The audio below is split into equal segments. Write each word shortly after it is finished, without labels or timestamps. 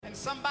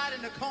somebody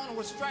in the corner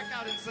would strike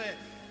out and say,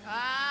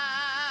 I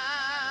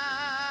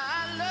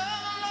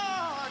love the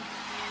Lord.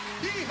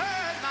 He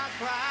heard my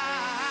cry.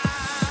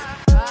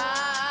 I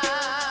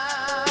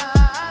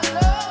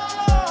love the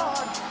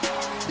Lord.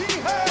 He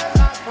heard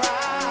my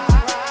cry.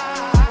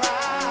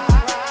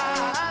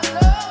 I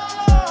love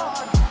the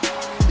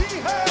Lord. He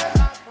heard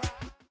my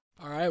cry.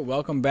 All right,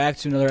 welcome back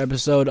to another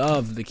episode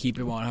of the Keep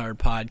It 100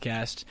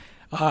 podcast.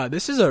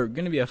 This is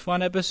going to be a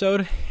fun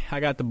episode.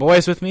 I got the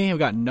boys with me. We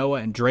got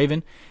Noah and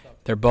Draven.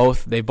 They've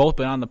both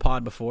been on the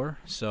pod before,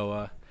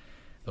 so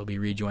they'll be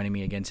rejoining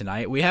me again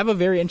tonight. We have a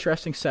very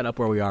interesting setup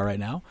where we are right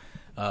now.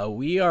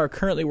 We are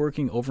currently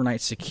working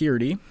overnight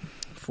security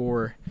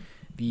for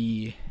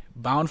the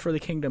Bound for the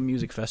Kingdom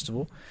Music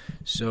Festival.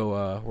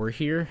 So we're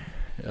here.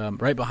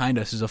 Right behind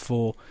us is a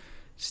full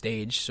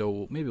stage,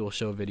 so maybe we'll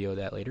show a video of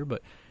that later.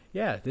 But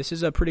yeah, this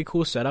is a pretty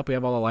cool setup. We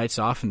have all the lights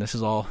off, and this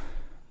is all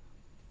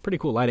pretty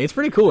cool lighting. It's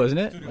pretty cool, isn't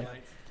it?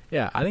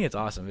 Yeah, I think it's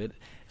awesome.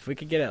 If we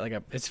could get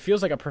it it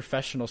feels like a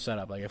professional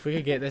setup. Like if we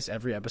could get this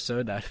every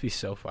episode, that'd be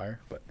so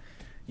fire. But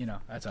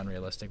that's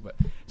unrealistic. But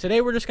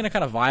today we're just gonna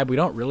kind of vibe. We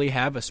don't really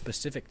have a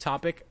specific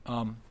topic.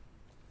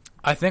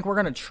 I think we're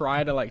gonna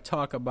try to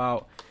talk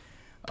about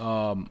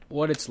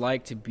what it's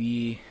like to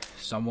be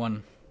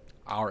someone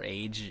our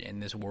age in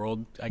this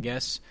world, I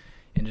guess,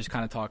 and just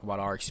kind of talk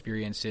about our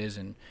experiences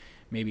and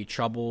maybe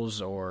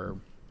troubles or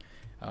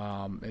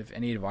if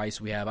any advice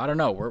we have. I don't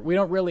know. We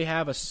don't really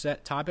have a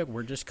set topic.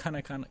 We're just kind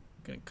of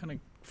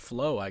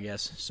flow, I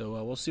guess.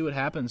 So we'll see what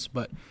happens.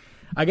 But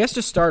I guess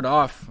to start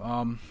off,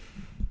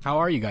 how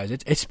are you guys?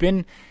 It's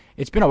been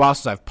a while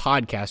since I've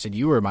podcasted.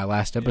 You were my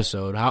last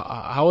episode.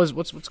 How is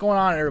what's going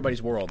on in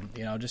everybody's world?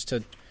 Just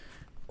a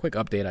quick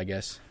update, I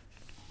guess.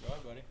 Go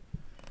ahead, buddy.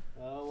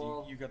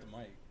 Well, you got the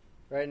mic.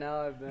 right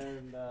now I've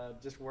been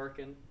just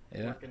working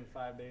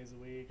 5 days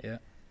a week. Yeah.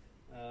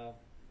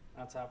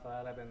 On top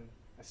of that,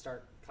 I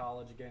start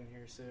college again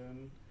here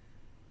soon,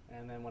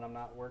 and then when I'm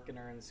not working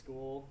or in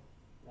school,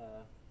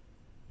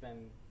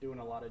 been doing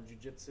a lot of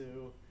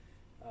jiu-jitsu,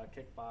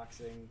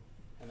 kickboxing,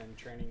 and then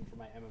training for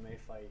my MMA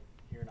fight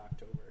here in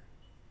October.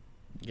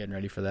 Getting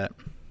ready for that.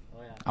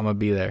 Oh yeah. I'm gonna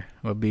be there.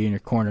 I'm gonna be in your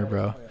corner,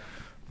 bro. Oh,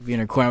 yeah. Be in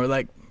your corner.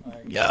 We're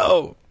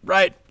yo,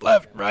 right,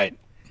 left, right.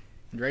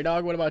 Dre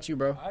Dog, what about you,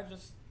 bro? I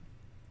just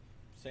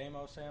same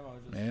old. Just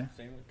Yeah.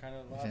 same kind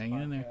of last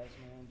Hanging in there. podcast,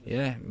 man. Just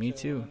Yeah, me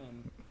too.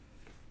 and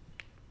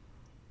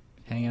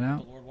Hanging out.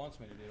 What the Lord wants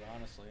me to do,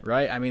 honestly.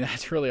 Right? I mean,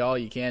 that's really all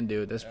you can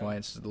do at this point.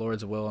 It's the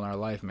Lord's will in our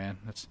life, man.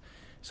 That's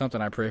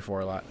something I pray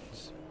for a lot.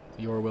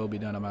 Your will be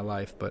done in my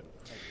life. But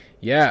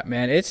yeah,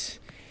 man, it's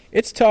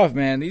tough,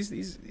 man.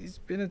 These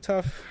been a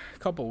tough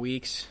couple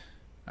weeks.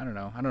 I don't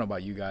know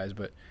about you guys,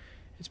 but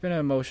it's been an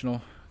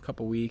emotional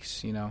couple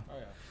weeks. Oh yeah.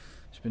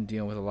 Just been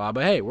dealing with a lot.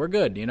 But hey, we're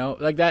good.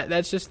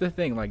 That's just the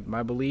thing.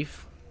 My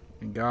belief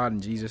in God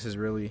and Jesus has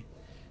really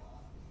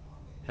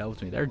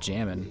helped me. They're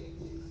jamming.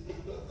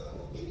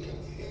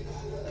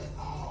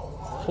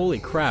 Holy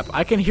crap,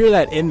 I can hear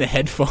that in the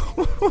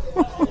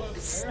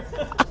headphones.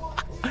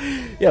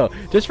 Yo,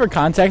 just for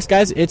context,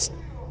 guys, it's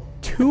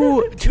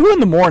 2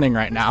 in the morning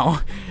right now.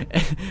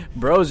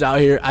 Bro's out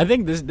here. I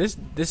think this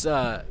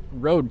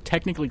road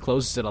technically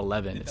closes at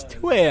 11. It's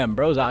 2 a.m.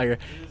 Bro's out here.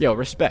 Yo,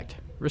 respect,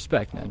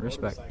 man,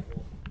 respect.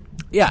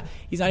 Yeah,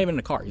 he's not even in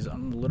a car. He's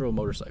on a literal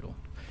motorcycle.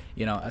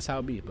 That's how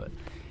it be. But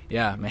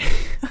yeah, man.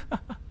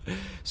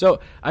 So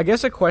I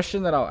guess a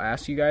question that I'll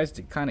ask you guys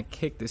to kind of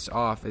kick this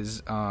off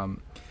is, how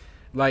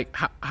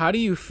do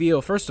you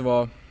feel? First of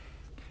all,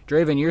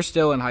 Draven, you're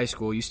still in high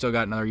school. You still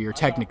got another year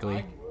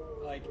technically.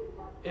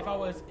 If I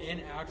was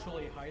in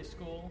actually high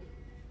school,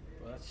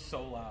 well, that's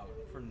so loud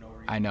for no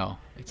reason. I know.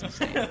 It's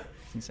insane.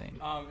 It's insane.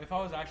 If I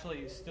was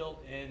actually still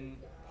in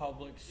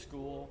public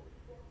school,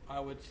 I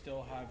would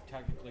still have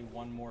technically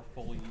one more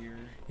full year.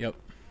 Yep.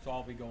 So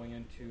I'll be going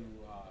into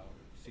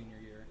senior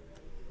year.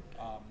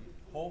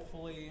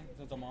 Hopefully,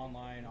 since I'm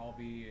online, I'll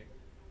be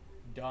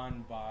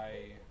done by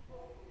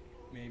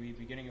maybe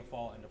beginning of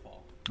fall, end of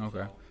fall.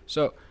 Okay.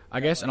 So I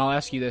guess, and I'll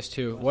ask you this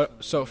too.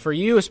 So for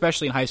you,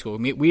 especially in high school,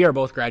 we are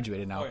both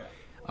graduated now. Oh,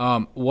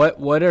 yeah.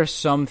 What are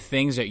some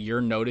things that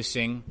you're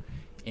noticing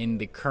in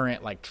the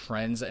current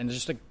trends and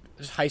just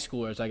high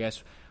schoolers, I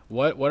guess?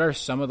 What are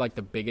some of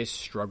the biggest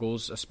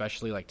struggles,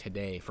 especially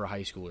today for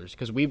high schoolers?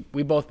 Because we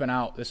both been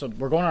out.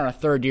 We're going on our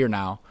third year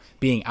now,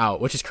 being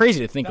out, which is crazy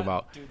to think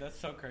about. Dude, that's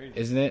so crazy,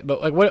 isn't it?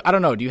 But what? I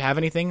don't know. Do you have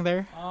anything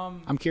there?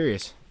 I'm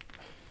curious.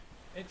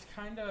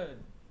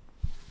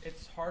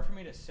 It's hard for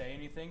me to say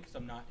anything because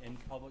I'm not in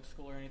public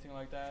school or anything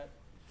like that.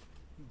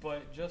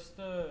 But just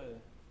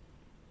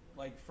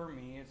for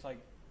me, it's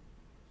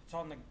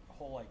on the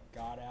whole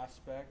God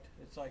aspect.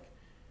 It's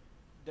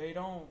they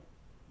don't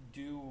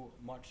do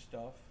much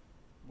stuff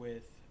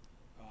with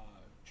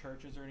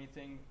churches or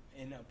anything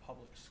in a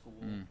public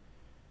school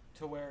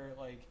to where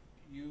it's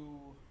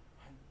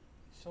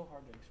so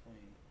hard to explain.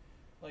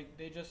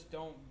 They just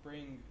don't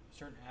bring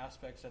certain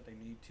aspects that they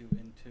need to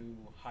into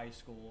high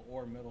school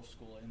or middle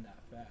school in that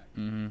fact.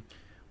 Mm-hmm.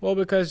 Well,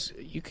 because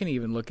you can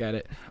even look at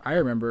it. I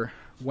remember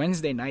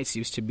Wednesday nights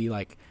used to be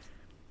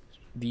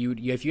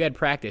if you had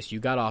practice, you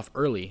got off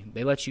early.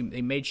 They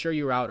made sure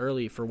you were out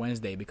early for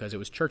Wednesday because it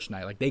was church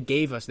night. Like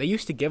they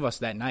used to give us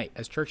that night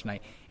as church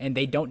night, and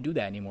they don't do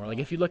that anymore. Like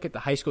if you look at the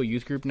high school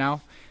youth group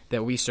now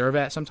that we serve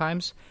at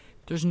sometimes,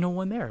 there's no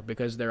one there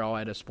because they're all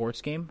at a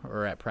sports game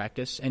or at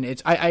practice. And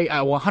I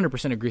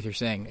 100% agree with you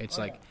saying. It's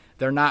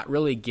they're not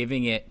really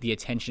giving it the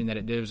attention that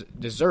it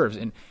deserves.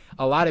 And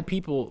a lot of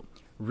people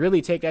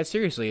really take that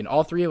seriously, and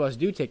all three of us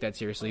do take that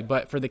seriously.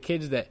 But for the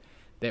kids that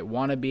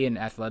want to be in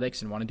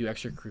athletics and want to do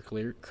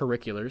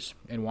extracurriculars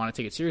and want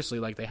to take it seriously,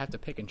 like they have to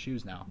pick and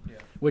choose now,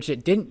 which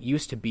it didn't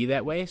used to be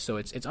that way. So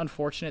it's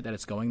unfortunate that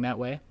it's going that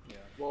way. Yeah.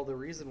 Well, the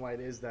reason why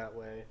it is that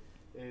way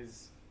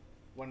is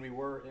when we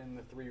were in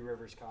the Three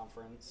Rivers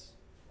Conference,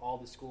 all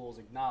the schools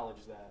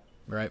acknowledged that.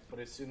 Right. But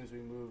as soon as we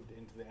moved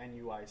into the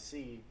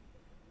NUIC,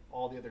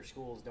 all the other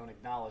schools don't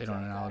acknowledge They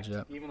don't acknowledge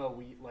fact. that. Even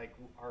though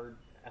our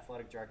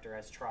athletic director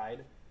has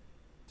tried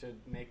to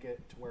make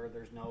it to where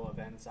there's no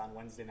events on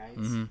Wednesday nights,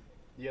 Mm-hmm.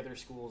 the other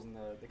schools in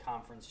the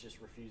conference just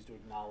refuse to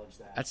acknowledge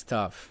that. That's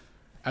tough.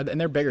 And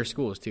they're bigger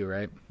schools too,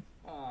 right?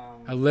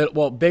 Um, A little,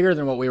 well, bigger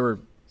than what we were.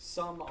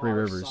 some Three are,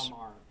 Rivers. some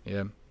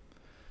aren't.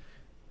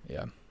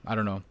 Yeah. I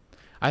don't know.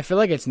 I feel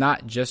like it's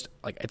not just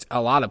like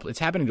it's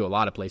happening to a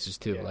lot of places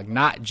too. Yeah. Like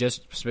not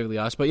just specifically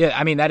us, but yeah,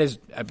 I mean that is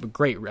a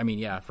great. I mean,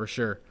 yeah, for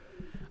sure.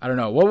 I don't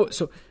know.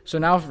 So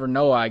now for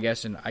Noah, I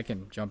guess, and I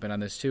can jump in on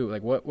this too.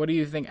 Like, what do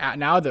you think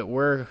now that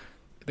we're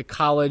the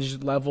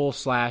college level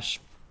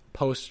 /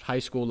 post high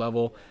school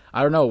level?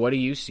 I don't know. What do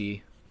you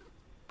see?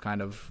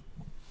 Kind of.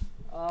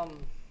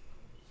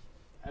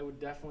 I would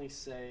definitely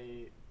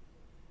say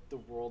the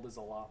world is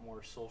a lot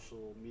more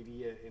social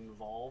media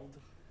involved.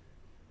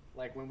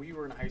 Like when we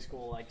were in high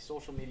school, like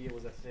social media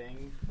was a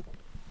thing,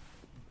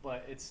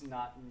 but it's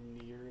not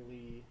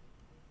nearly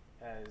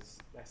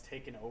as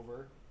taken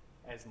over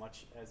as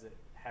much as it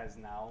has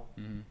now.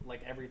 Mm-hmm.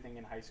 Like everything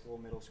in high school,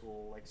 middle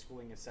school, like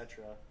schooling,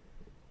 etc.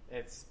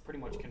 It's pretty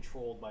much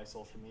controlled by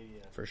social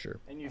media. For sure.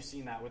 And you've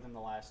seen that within the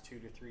last 2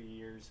 to 3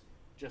 years,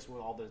 just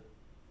with all the,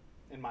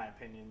 in my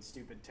opinion,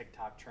 stupid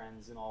TikTok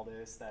trends and all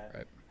this that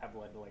Right. have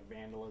led to like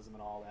vandalism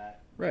and all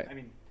that. Right. I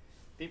mean,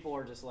 people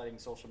are just letting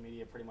social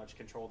media pretty much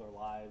control their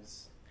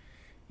lives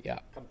Yeah.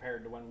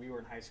 compared to when we were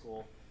in high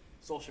school.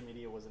 Social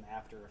media was an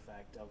after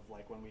effect of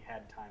like when we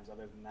had times.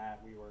 Other than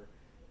that, we were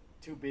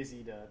too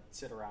busy to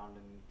sit around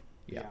and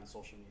be Yeah. on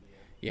social media.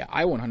 Yeah,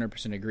 I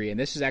 100% agree, and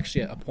this is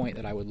actually a point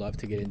that I would love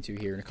to get into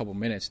here in a couple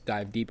minutes,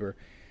 dive deeper.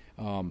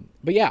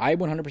 But yeah, I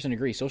 100%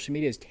 agree. Social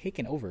media is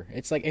taken over.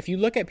 It's like if you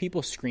look at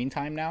people's screen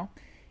time now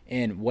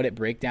and what the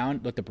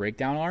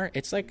breakdown are,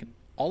 it's like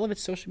all of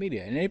it's social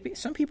media, and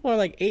some people are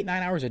like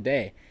 8-9 hours a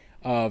day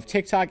of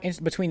TikTok,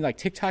 between like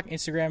TikTok,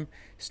 Instagram,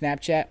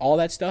 Snapchat, all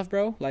that stuff,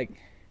 bro. Like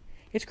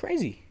it's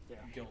crazy.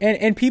 Yeah.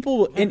 And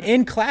people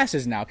in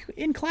classes now,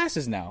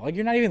 like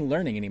you're not even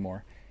learning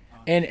anymore.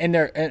 And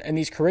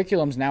these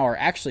curriculums now are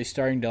actually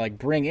starting to like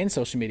bring in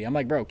social media. I'm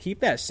like, bro, keep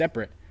that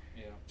separate.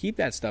 Yeah. Keep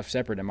that stuff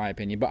separate, in my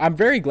opinion. But I'm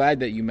very glad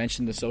that you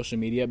mentioned the social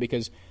media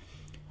because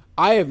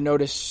I have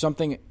noticed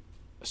something.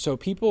 So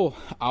people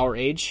our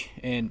age,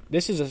 and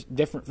this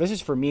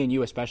is for me and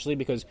you especially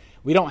because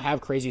we don't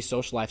have crazy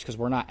social lives because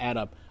we're not at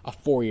a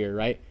 4-year,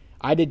 right?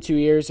 I did 2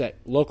 years at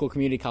local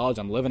community college.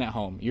 I'm living at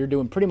home. You're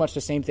doing pretty much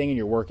the same thing and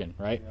you're working,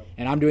 right? Yep.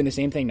 And I'm doing the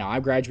same thing now.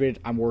 I've graduated.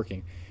 I'm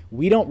working.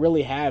 We don't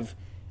really have,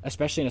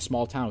 especially in a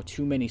small town,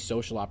 too many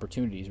social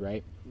opportunities,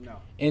 right? No.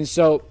 And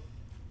so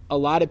a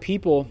lot of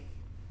people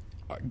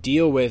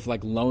deal with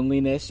like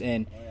loneliness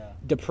and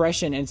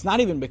depression, and it's not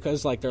even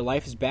because like their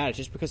life is bad, it's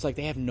just because like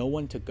they have no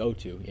one to go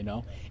to, you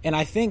know? And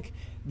I think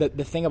that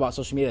the thing about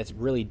social media that's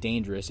really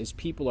dangerous is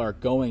people are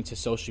going to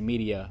social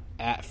media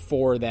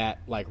for that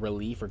like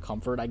relief or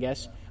comfort, I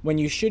guess, when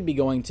you should be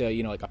going to,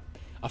 you know, like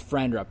a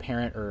friend or a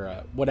parent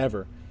or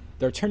whatever.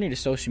 They're turning to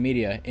social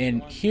media,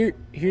 and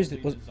here's the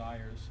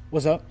desires.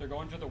 What's up? They're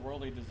going to the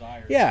worldly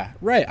desires. Yeah,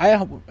 right.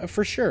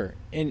 For sure.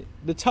 And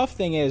the tough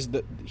thing is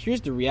that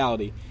here's the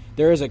reality.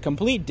 There is a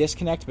complete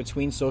disconnect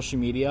between social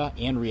media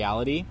and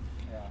reality.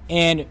 Yeah.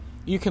 And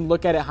you can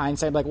look at it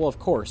hindsight like, well, of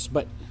course.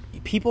 But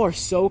people are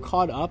so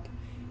caught up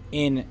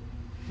in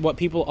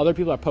what other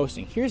people are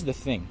posting. Here's the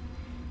thing.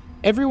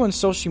 Everyone's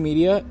social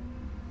media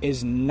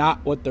is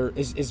not what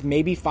is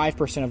maybe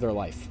 5% of their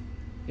life,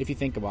 if you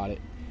think about it.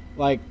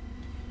 Like,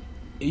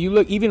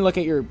 look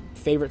at your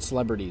favorite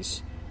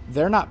celebrities.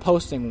 They're not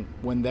posting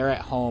when they're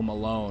at home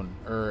alone,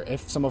 or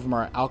if some of them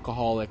are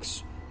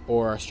alcoholics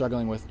or are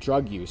struggling with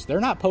drug use. They're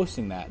not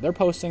posting that. They're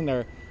posting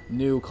their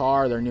new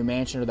car, their new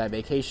mansion, or that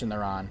vacation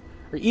they're on.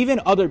 Or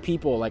even other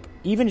people, like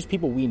even just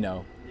people we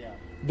know. Yeah.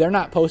 They're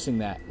not posting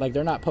that. Like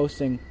they're not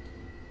posting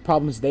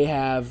problems they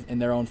have in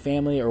their own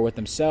family or with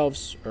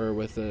themselves or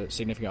with a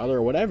significant other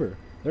or whatever.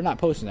 It not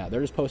posting that.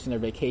 They're just posting their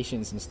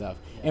vacations and stuff.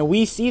 Yeah. And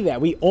we see that.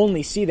 We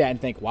only see that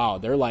and think, wow,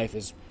 their life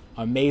is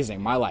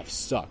amazing. My life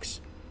sucks.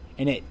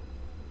 And it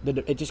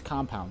just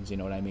compounds, you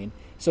know what I mean?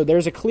 So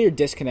there's a clear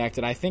disconnect,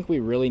 and I think we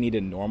really need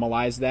to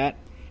normalize that.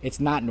 It's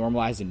not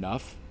normalized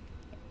enough,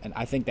 and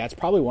I think that's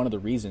probably one of the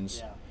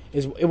reasons,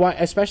 is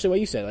especially what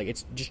you said, like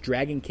it's just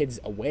dragging kids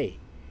away.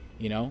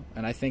 you know?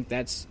 And I think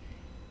that's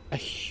a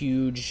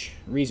huge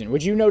reason.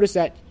 Would you notice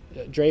that,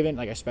 Draven,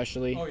 like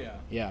especially? Oh yeah.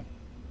 Yeah.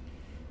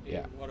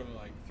 Yeah. What am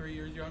I, like 3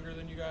 years younger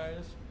than you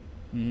guys?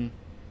 Mm-hmm.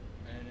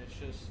 And it's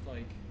just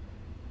like,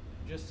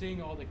 just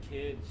seeing all the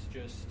kids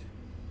just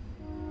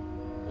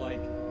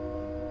like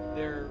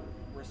their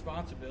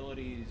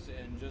responsibilities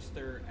and just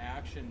their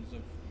actions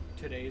of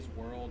today's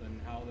world and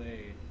how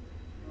they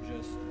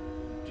just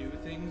do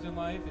things in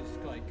life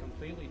is like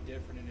completely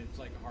different, and it's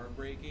like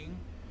heartbreaking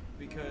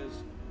because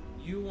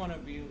you want to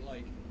be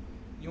like,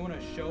 you want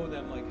to show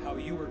them like how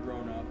you were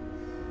grown up,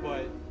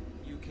 but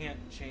you can't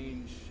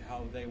change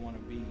how they want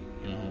to be,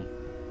 you know?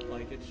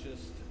 Like, it's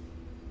just,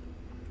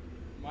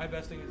 my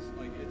best thing is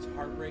like, it's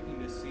heartbreaking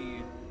to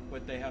see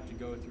what they have to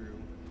go through,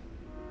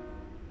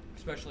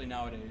 especially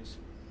nowadays,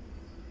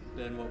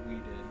 than what we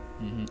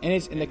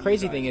did. And the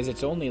crazy thing is,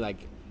 it's only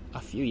like a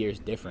few years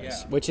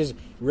difference, Yeah. which is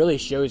really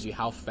shows you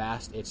how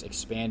fast it's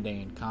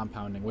expanding and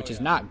compounding, which Oh, is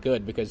yeah. not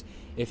good, because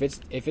if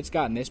it's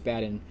gotten this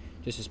bad in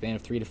just a span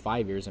of 3 to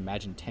 5 years,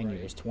 imagine 10 Right.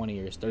 years, 20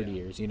 years, 30 Yeah.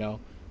 years, you know,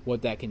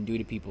 what that can do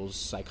to people's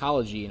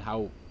psychology and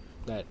how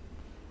that,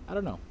 I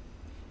don't know.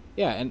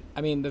 Yeah, and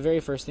I mean, the very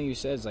first thing you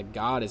said is like,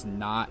 God is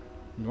not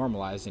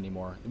normalized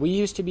anymore. We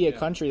used to be a Yeah.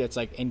 country that's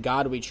like, in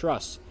God we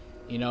trust,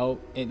 you know,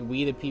 and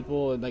we the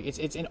people, like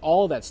it's in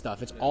all that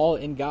stuff. It's all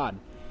in God,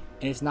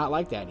 and it's not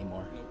like that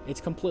anymore. Nope.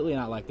 It's completely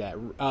not like that.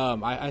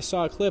 I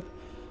saw a clip,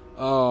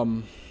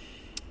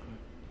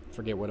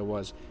 forget what it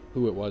was,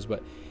 who it was,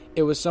 but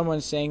it was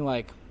someone saying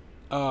like,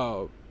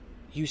 "Oh,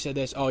 you said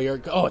this. Oh,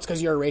 it's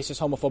because you're a racist,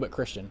 homophobic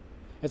Christian."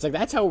 It's like,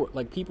 that's how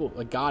like people,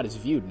 like God is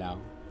viewed now,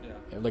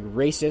 Yeah. like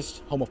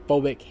racist,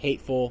 homophobic,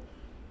 hateful,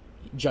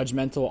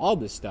 judgmental, all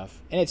this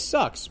stuff, and it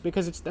sucks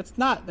because that's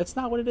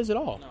not what it is at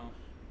all. No.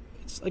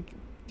 It's like,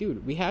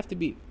 dude, we have to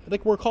be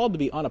like, we're called to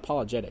be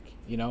unapologetic,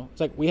 you know?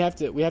 It's like we have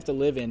to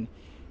live in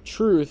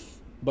truth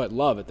but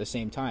love at the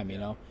same time, you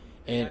know?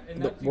 And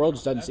the that's world even-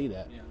 just doesn't see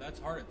that. Yeah, that's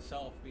hard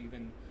itself.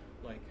 Even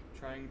like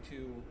trying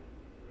to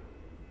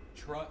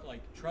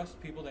trust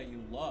people that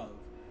you love,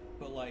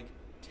 but like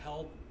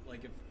tell,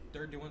 like, if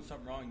they're doing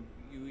something wrong,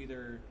 you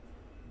either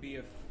be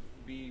a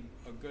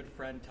good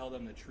friend, tell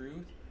them the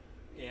truth,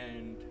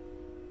 and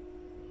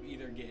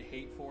either get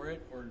hate for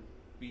it or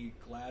be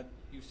glad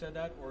you said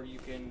that, or you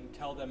can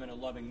tell them in a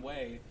loving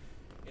way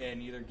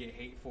and either get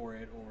hate for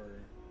it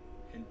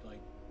and like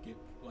get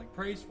like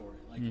praise for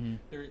it.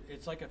 Like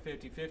it's like a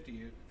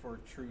 50-50 for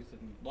truth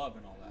and love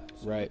and all that.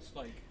 So Right. It's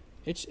like,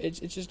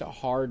 It's just a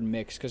hard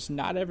mix, because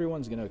not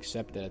everyone's going to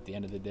accept it at the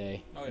end of the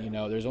day. Oh, yeah. You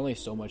know, there's only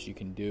so much you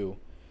can do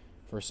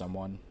for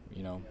someone,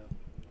 you know,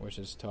 which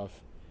is tough.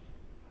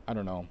 I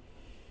don't know.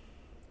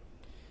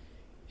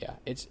 Yeah,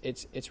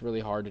 it's really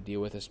hard to deal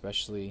with,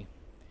 especially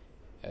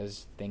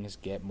as things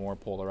get more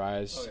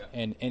polarized. Oh,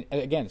 yeah. And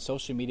again,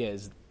 social media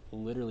is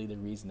literally the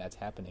reason that's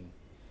happening,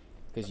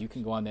 because you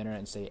can go on the internet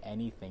and say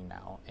anything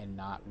now and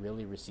not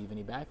really receive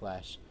any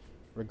backlash,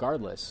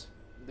 regardless.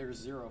 There's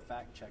zero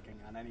fact checking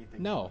on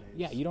anything. No, nowadays.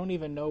 yeah, you don't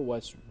even know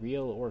what's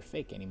real or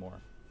fake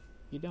anymore.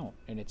 You don't,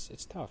 and it's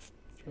tough.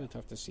 It's really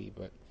tough to see,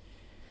 but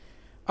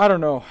I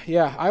don't know.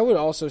 Yeah, I would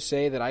also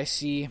say that I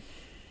see,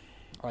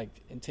 like,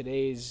 in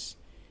today's,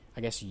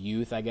 I guess,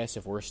 youth,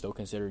 if we're still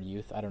considered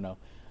youth, I don't know.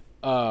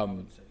 I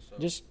would say so.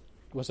 Just,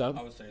 what's up?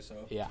 I would say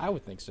so. Yeah, I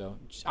would think so.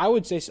 I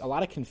would say a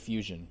lot of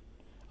confusion.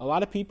 A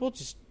lot of people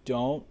just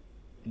don't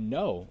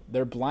know.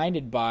 They're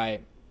blinded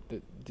by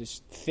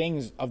just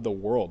things of the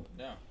world.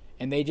 Yeah.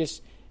 And they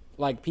just,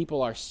 like,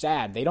 people are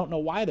sad. They don't know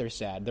why they're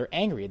sad. They're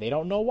angry. They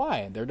don't know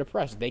why. They're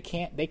depressed. They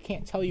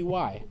can't tell you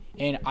why.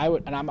 And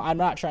I'm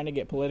not trying to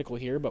get political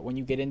here, but when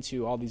you get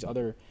into all these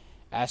other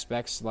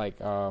aspects like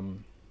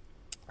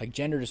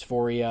gender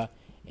dysphoria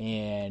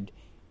and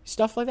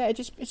stuff like that,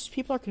 it's just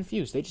people are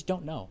confused. They just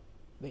don't know.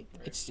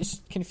 It's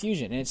just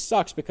confusion, and it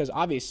sucks because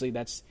obviously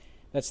that's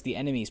the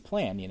enemy's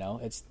plan. You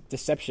know,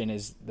 deception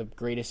is the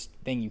greatest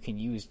thing you can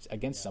use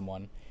against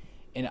someone.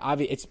 And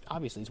it's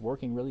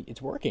working.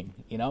 It's working,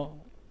 you know,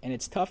 and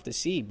it's tough to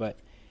see. But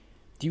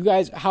do you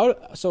guys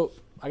So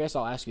I guess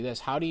I'll ask you this: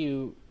 how do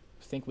you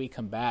think we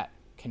combat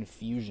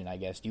confusion? I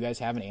guess, do you guys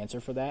have an answer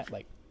for that?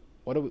 Like,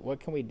 what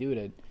can we do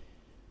to?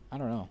 I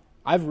don't know.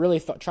 I've really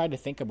tried to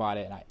think about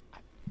it, and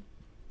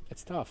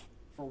it's tough.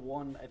 For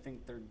one, I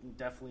think there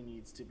definitely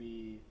needs to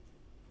be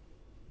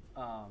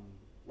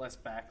less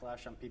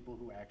backlash on people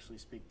who actually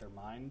speak their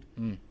mind.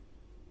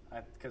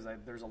 Because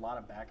there's a lot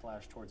of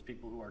backlash towards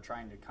people who are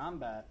trying to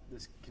combat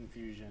this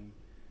confusion,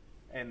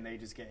 and they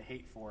just get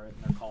hate for it,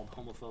 and they're called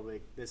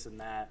homophobic, this and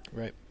that,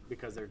 Right.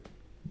 because they're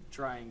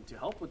trying to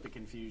help with the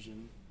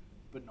confusion,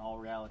 but in all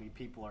reality,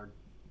 people are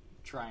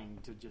trying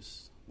to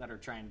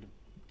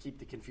keep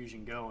the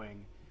confusion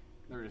going.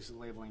 They're just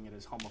labeling it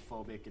as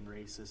homophobic and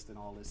racist and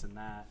all this and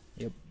that.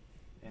 Yep.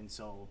 And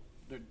so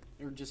there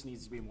just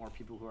needs to be more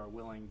people who are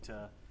willing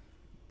to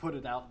put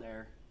it out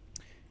there.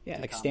 Yeah,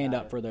 to like stand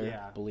combat up for it. their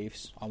Yeah.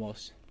 beliefs,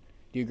 almost.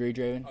 Do you agree,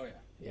 Draven? Oh yeah.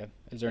 Yeah.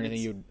 Is there And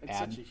anything you'd it's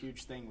add? such a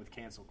huge thing with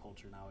cancel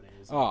culture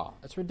nowadays. Oh,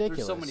 that's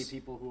ridiculous. There's so many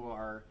people who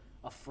are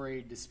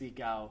afraid to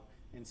speak out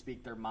and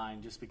speak their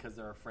mind just because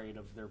they're afraid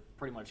of their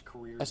pretty much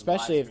careers. and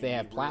Especially lives if they being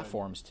have ruined.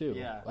 platforms too.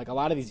 Yeah. Like a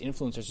lot of these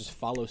influencers just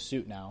follow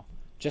suit now,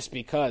 just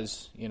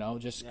because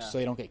just Yeah. so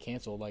they don't get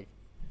canceled. Like,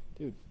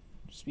 dude,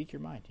 speak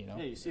your mind. Yeah,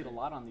 you see it a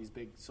lot on these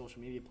big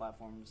social media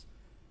platforms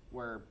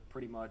where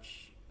pretty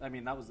much, I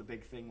mean, that was the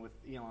big thing with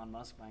Elon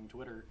Musk buying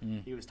Twitter.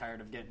 He was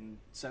tired of getting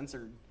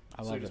censored,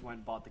 I so love he just it. went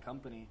and bought the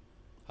company.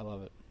 I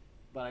love it.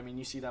 But I mean,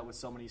 you see that with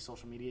so many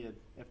social media.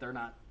 If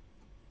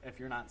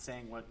you're not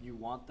saying what you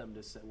want them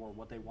to say or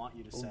what they want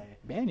you to say,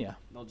 Ban ya.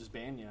 they'll just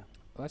ban you.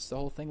 That's the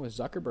whole thing with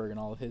Zuckerberg and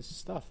all of his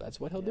stuff. That's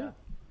what he'll Yeah. do.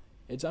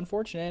 It's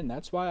unfortunate, and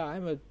that's why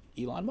I'm a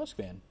Elon Musk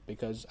fan,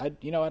 because I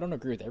don't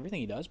agree with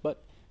everything he does,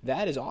 but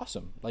that is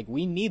awesome. Like,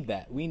 we need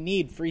that. We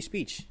need free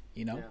speech,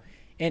 Yeah.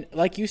 And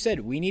like you said,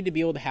 we need to be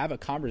able to have a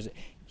conversation.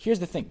 Here's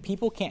the thing: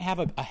 people can't have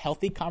a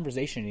healthy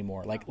conversation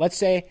anymore. Like, let's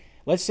say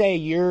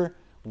you're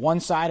one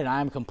side and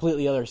I'm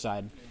completely the other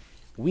side.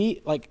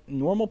 We, like,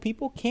 normal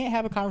people can't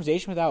have a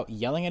conversation without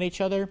yelling at each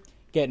other,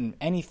 getting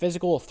any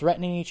physical,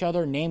 threatening each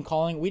other, name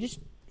calling.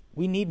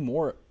 We need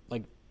more,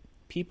 like,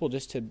 people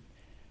just to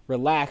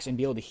relax and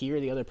be able to hear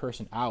the other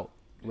person out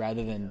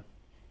rather than,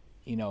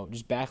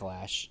 just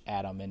backlash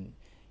at them and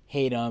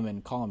hate them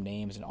and call them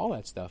names and all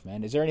that stuff,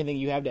 man. Is there anything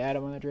you have to add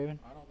on that, Draven?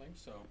 I don't think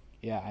so.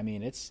 Yeah, I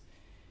mean, it's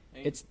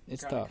It's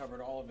tough. Kind of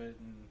covered all of it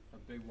in a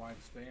big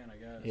wide span, I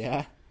guess.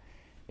 Yeah.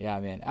 Yeah,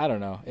 man. I don't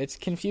know.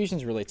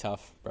 Confusion's really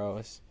tough,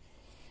 bro.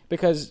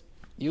 Because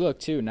you look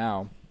too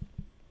now,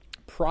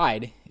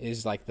 pride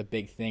is like the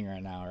big thing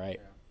right now, right?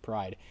 Yeah.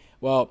 Pride.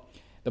 Well,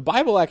 the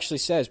Bible actually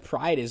says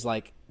pride is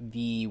like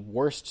the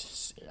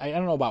worst. I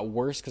don't know about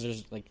worst, because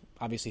there's, like,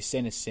 obviously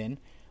sin is sin,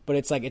 but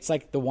it's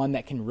like the one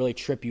that can really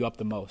trip you up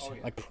the most. Oh,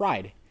 yeah. Like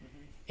pride.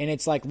 And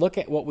it's like, look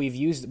at what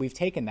we've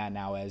taken that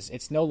now as.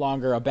 It's no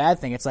longer a bad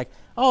thing. It's like,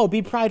 oh,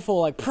 be prideful,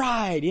 like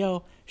pride,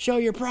 show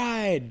your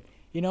pride,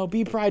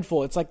 be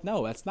prideful. It's like,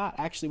 no, that's not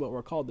actually what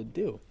we're called to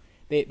do.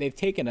 They've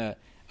taken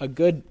a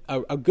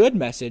good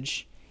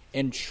message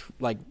and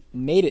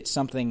made it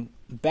something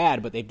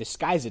bad, but they've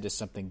disguised it as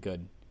something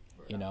good,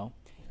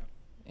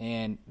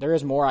 And there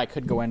is more I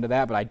could go into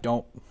that, but I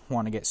don't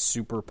want to get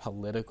super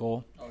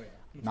political. Oh, yeah.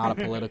 Not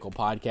a political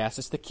podcast.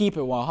 It's the Keep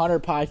It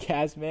 100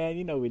 podcast, man.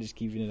 We just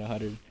keeping it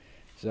 100.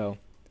 So,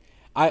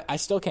 I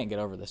still can't get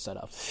over this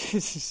setup.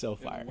 This is so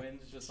fire. The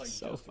wind's just, like,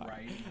 So just fire.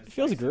 right. and It it's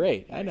feels nice and-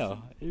 great. I nice know.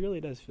 and- It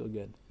really does feel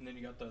good. And then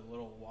you got the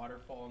little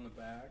waterfall in the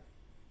back.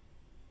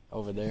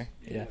 Over there.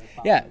 Yeah.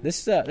 Yeah.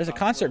 Yeah, there's a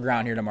concert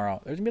ground here tomorrow.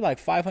 There's going to be like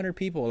 500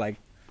 people, like,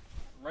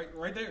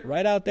 Right there.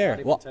 right out there. Not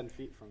even Well, 10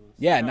 feet from us.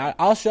 yeah, now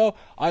I'll show.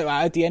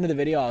 At the end of the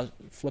video, I'll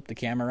flip the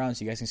camera around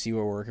so you guys can see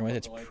what we're working with.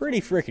 It's the lights pretty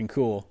on. freaking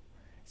cool.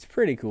 It's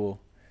pretty cool.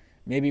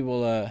 Maybe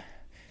we'll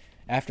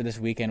after this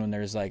weekend, when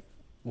there's like,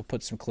 we'll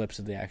put some clips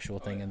of the actual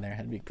thing yeah. in there.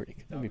 That'd be pretty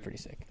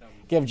sick. That'd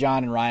be- Give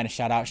John and Ryan a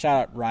shout out.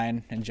 Shout out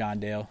Ryan and John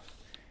Dale.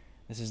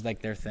 This is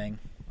like their thing.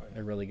 Oh, yeah.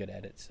 They're really good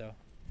at it. So,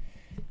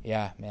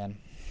 yeah, man.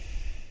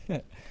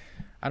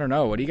 I don't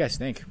know. What do you guys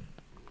think?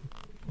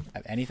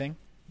 Have anything?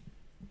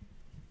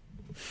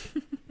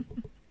 The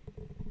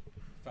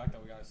fact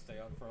that we gotta stay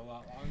up for a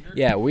lot longer.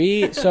 Yeah,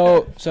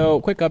 so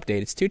quick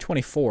update. It's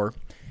 2:24,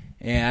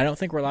 and I don't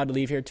think we're allowed to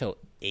leave here till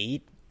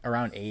 8.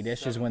 Around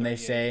 8ish is when they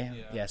say.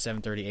 7:38, Yeah,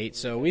 7:38.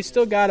 So we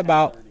still got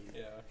about 30.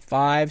 Yeah.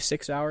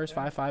 5-6 hours,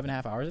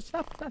 5.5 hours. It's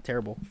not terrible. Not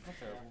terrible.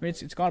 I mean,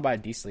 it's gone by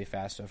decently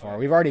fast so far.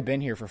 We've already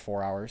been here for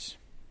 4 hours,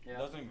 It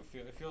doesn't even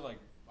feel. It feels like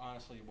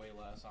honestly way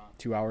less.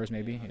 2 hours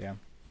maybe.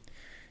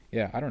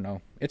 Yeah. I don't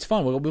know. It's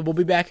fun. We'll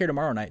be back here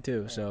tomorrow night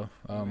too. So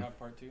We have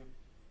part 2.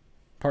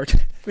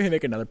 we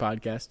make another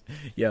podcast.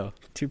 Yo,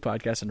 2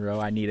 podcasts in a row.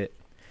 I need it.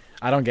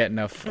 I don't get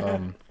enough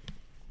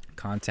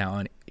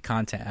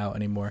content out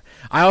anymore.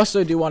 I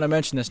also do want to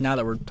mention this now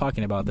that we're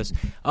talking about this.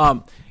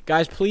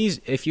 Guys,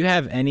 please, if you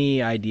have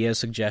any ideas,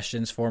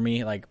 suggestions for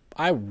me, like,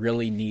 I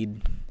really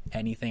need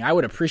anything. I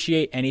would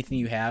appreciate anything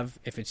you have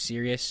if it's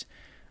serious.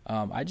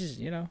 I just,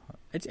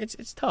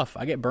 it's tough.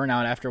 I get burnt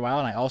out after a while,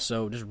 and I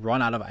also just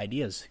run out of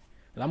ideas.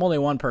 But I'm only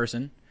one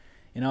person.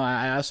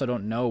 I also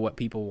don't know what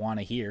people want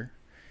to hear.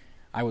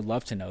 I would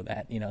love to know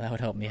that. That would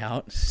help me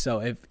out. So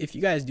if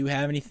you guys do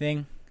have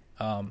anything,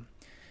 comment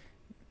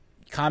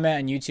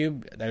on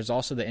YouTube. There's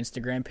also the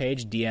Instagram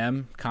page.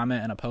 DM,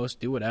 comment on a post,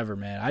 do whatever,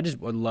 man. I just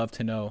would love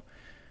to know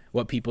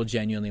what people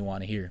genuinely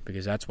want to hear,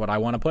 because that's what I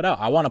want to put out.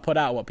 I want to put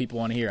out what people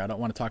want to hear. I don't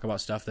want to talk about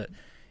stuff that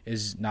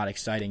is not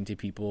exciting to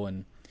people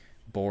and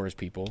bores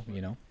people,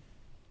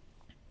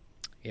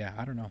 Yeah,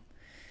 I don't know.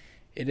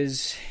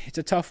 It's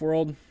a tough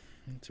world.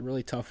 It's a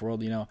really tough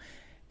world,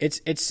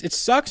 It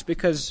sucks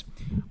because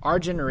our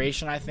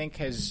generation, I think,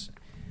 has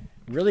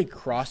really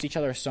crossed each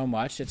other so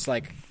much. It's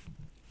like,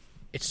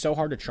 it's so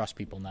hard to trust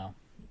people now.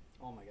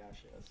 Oh my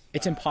gosh, yes.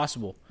 It's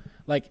impossible.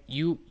 Like,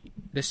 you'll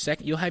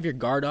have your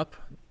guard up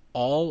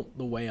all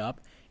the way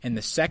up, and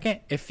the second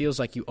it feels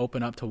like you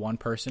open up to one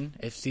person,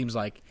 it seems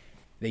like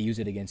they use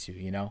it against you,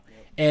 Yep.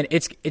 And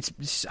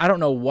it's I don't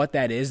know what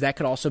that is. That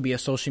could also be a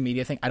social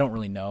media thing. I don't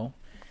really know.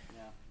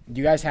 Yeah. Do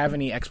you guys have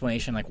any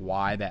explanation, like,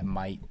 why that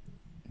might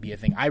be a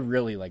thing? I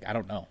really, I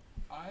don't know.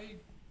 I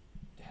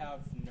have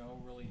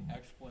no really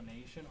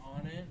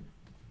on it.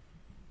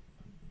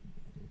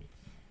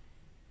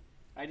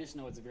 I just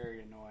know it's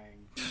very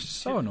annoying.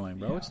 So annoying,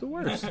 bro. Yeah. It's the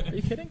worst. Are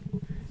you kidding?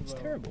 It's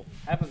Well, terrible.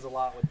 Happens a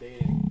lot with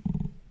dating.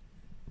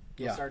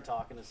 You'll Yeah. start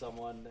talking to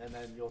someone, and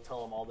then you'll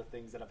tell them all the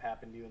things that have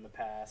happened to you in the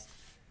past,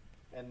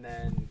 and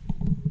then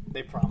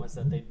they promise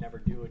that they'd never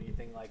do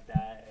anything like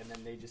that, and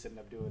then they just end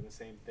up doing the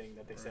same thing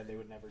that they said they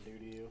would never do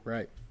to you.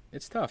 Right.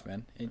 It's tough,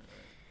 man. And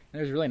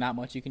there's really not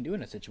much you can do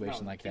in a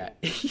situation No, like you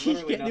that. can't. There's You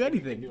literally can't do nothing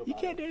you can anything. do You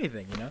about can't it. do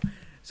anything, you know?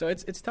 So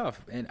it's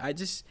tough. And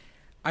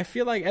I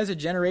feel like as a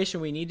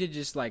generation, we need to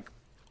just, like,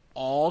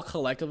 all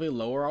collectively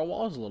lower our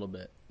walls a little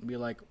bit. Be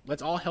like,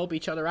 let's all help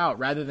each other out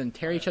rather than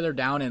tear each other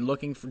down and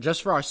looking for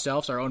just for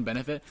ourselves, our own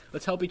benefit.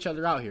 Let's help each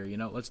other out here, you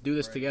know? Let's do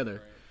this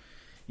together.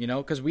 You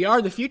know, because we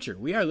are the future.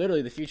 We are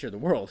literally the future of the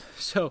world.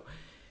 So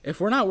if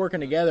we're not working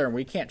together and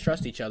we can't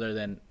trust each other,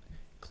 then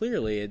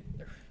clearly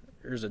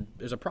there's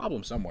a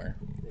problem somewhere.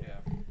 Yeah.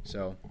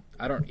 So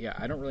I don't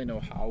really know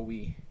how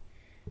we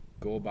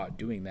go about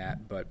doing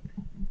that, but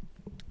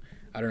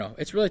I don't know.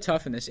 It's really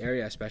tough in this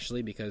area,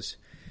 especially because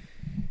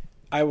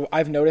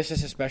I've noticed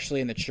this,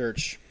 especially in the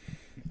church,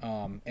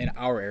 in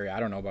our area. I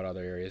don't know about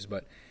other areas,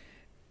 but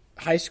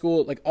high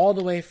school, like all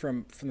the way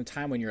from the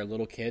time when you're a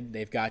little kid,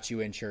 they've got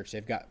you in church.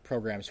 They've got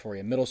programs for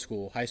you, middle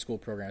school, high school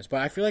programs.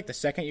 But I feel like the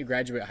second you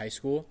graduate high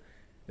school,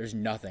 there's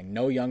nothing.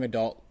 No young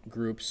adult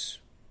groups,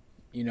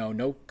 you know,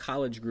 no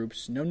college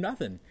groups, no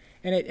nothing.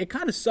 And it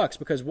kind of sucks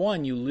because,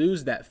 one, you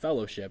lose that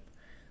fellowship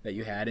that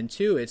you had. And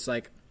two, it's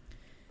like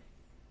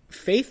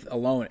faith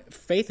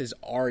is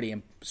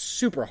already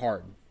super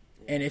hard.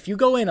 And if you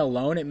go in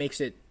alone, it makes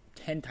it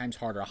 10 times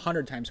harder,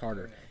 100 times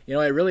harder. You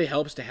know, it really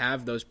helps to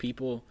have those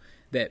people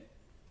that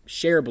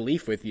share a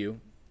belief with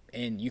you,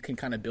 and you can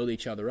kind of build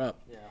each other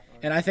up. Yeah.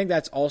 And I think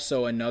that's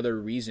also another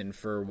reason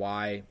for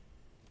why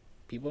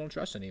people don't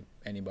trust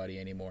anybody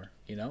anymore,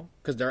 you know?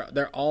 Because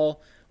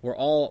we're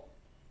all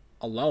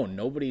alone.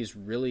 Nobody's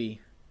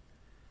really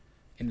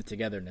in the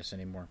togetherness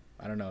anymore.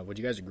 I don't know. Would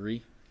you guys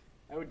agree?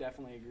 I would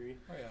definitely agree.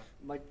 Oh yeah.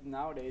 Like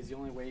nowadays, the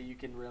only way you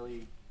can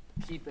really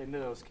keep into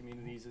those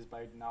communities is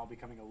by now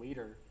becoming a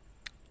leader.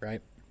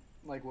 Right?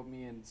 Like what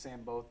me and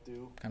Sam both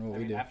do. Kinda what I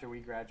we mean, do. After we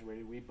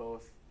graduated, we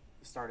both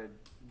started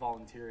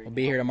volunteering. We'll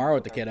be here tomorrow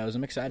with the kiddos.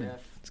 I'm excited. Yeah.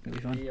 It's going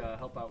to be fun. We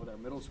help out with our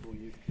middle school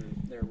youth group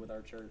there with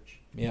our church.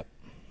 Yep.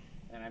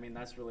 And I mean,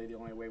 that's really the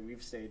only way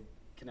we've stayed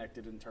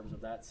connected in terms of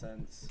that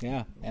sense.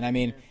 Yeah. And I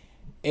mean,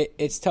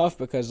 it's tough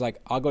because,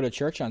 like, I'll go to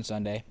church on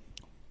Sunday,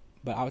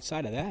 but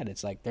outside of that,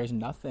 it's like there's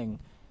nothing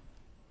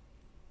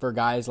for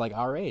guys like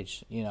our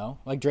age, you know?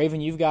 Like,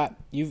 Draven,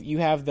 you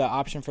have the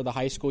option for the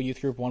high school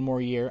youth group one more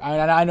year.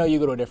 I know you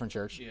go to a different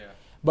church. Yeah.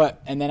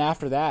 But, and then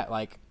after that,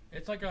 like,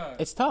 It's like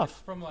it's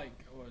tough. From like,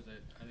 what was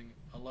it? I think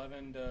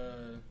 11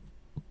 to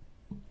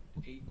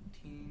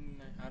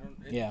 18. I don't.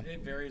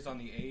 It varies on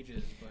the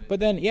ages, But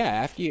then, yeah,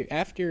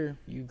 after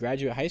you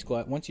graduate high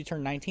school, once you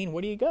turn 19,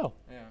 where do you go?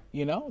 yeah.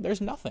 You know,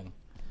 there's nothing.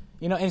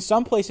 You know, and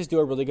some places do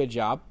a really good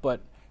job,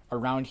 but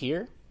around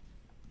here,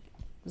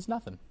 there's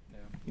nothing. Yeah.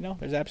 You know,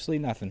 there's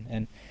absolutely nothing.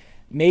 And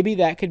maybe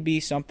that could be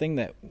something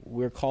that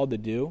we're called to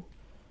do,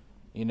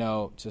 you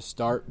know, to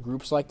start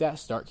groups like that,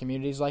 start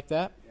communities like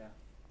that. Yeah.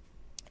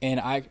 And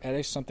that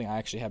is something I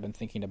actually have been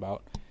thinking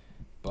about,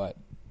 but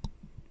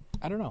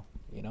I don't know,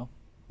 you know.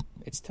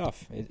 It's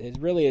tough. It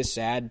really is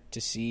sad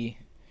to see,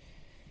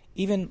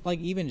 even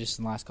just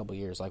in the last couple of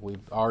years, like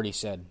we've already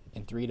said,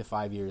 in 3 to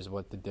 5 years,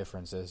 what the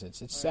difference is.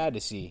 It's sad to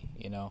see,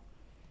 you know.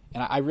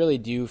 And I really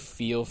do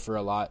feel for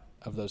a lot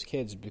of those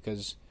kids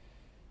because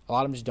a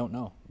lot of them just don't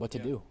know what to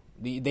do.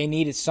 They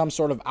needed some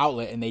sort of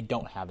outlet, and they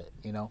don't have it,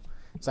 you know.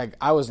 It's like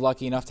I was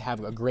lucky enough to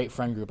have a great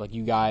friend group like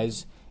you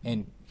guys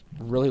and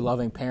really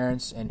loving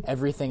parents and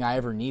everything I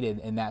ever needed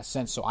in that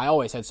sense. So I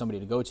always had somebody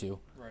to go to.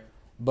 Right.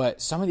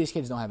 But some of these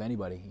kids don't have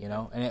anybody, you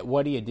know. And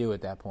what do you do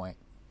at that point?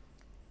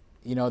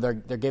 You know, they're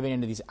giving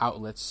into these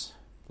outlets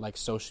like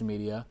social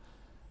media.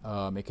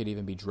 It could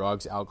even be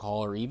drugs,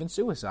 alcohol, or even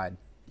suicide,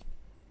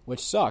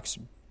 which sucks.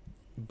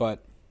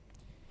 But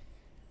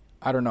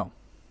I don't know.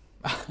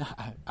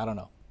 I don't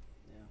know.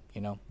 Yeah.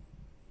 You know.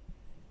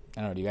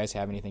 I don't know. Do you guys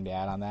have anything to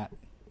add on that?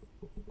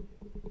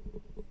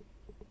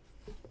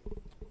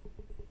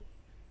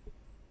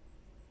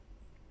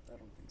 I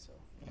don't think so.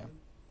 Yeah.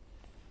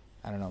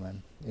 I don't know,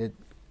 man.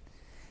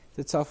 It's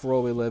a tough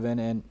world we live in,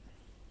 and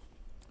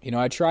you know,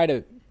 I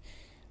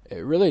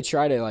really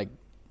try to like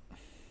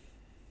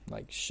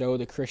show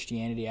the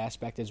Christianity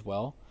aspect as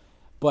well,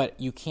 but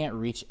you can't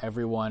reach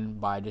everyone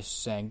by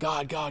just saying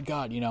God, God,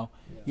 God. You know,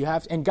 you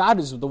have, and God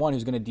is the one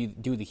who's going to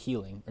do the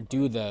healing or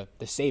do the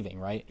saving,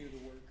 right? Do the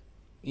work.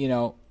 You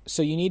know,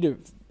 so you need to.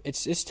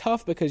 It's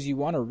tough because you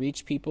want to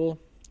reach people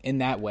in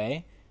that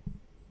way,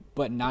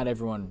 but not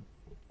everyone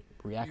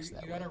reacts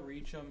that You way. got to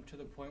reach them to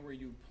the point where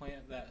you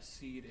plant that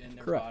seed in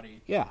their Correct.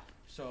 body. Yeah.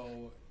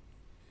 So,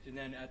 and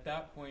then at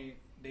that point,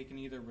 they can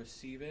either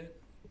receive it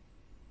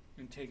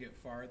and take it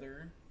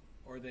farther,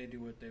 or they do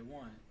what they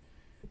want.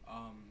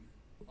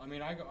 I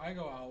mean, I go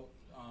out,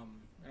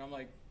 and I'm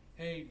like,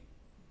 hey,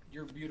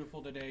 you're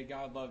beautiful today.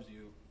 God loves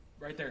you.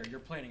 right there, you're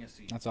planting a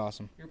seed. That's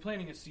awesome. You're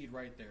planting a seed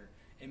right there.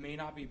 It may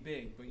not be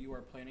big, but you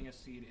are planting a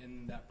seed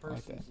in that I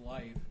like person's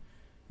life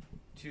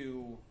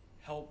to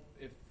help,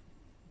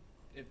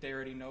 if they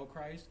already know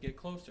Christ, get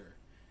closer.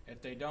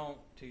 If they don't,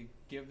 to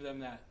give them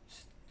that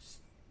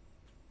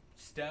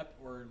step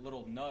or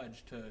little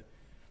nudge to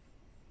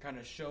kind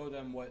of show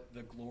them what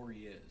the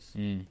glory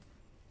is.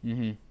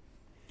 Mm-hmm.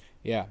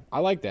 Yeah, I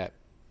like that.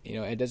 You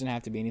know, it doesn't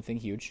have to be anything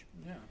huge.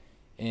 Yeah.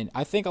 And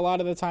I think a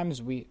lot of the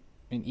times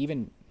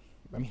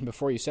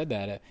before you said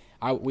that,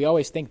 we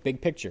always think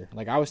big picture.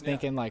 Like, I was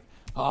thinking, like,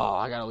 oh,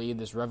 I got to lead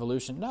this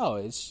revolution. No,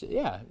 it's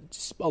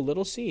just a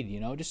little seed, you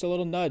know, just a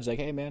little nudge. Like,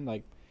 hey, man,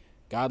 like,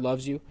 God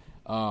loves you.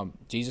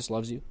 Jesus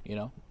loves you, you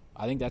know.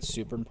 I think that's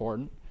super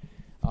important.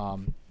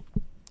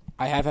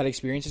 I have had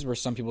experiences where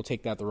some people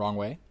take that the wrong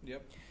way.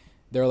 Yep.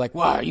 They're like,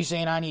 "Well, are you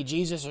saying I need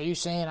Jesus? Are you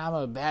saying I'm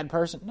a bad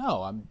person?"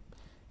 No,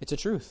 it's a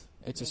truth.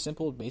 It's a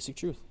simple, basic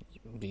truth.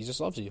 Jesus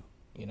loves you,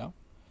 you know.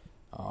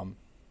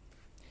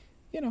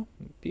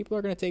 People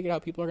are going to take it how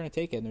people are going to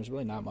take it, and there's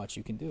really not much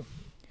you can do.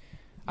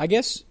 I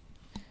guess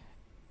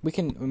we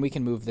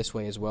can move this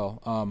way as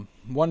well.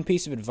 One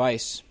piece of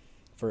advice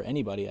for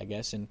anybody, I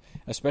guess, and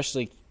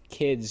especially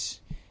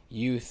kids,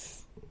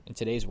 youth in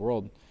today's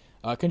world,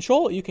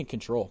 control what you can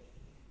control.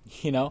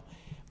 You know,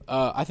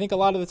 I think a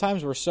lot of the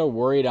times we're so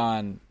worried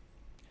on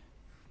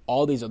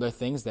all these other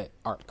things that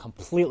are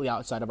completely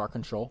outside of our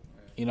control.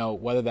 You know,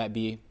 whether that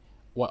be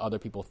what other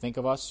people think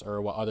of us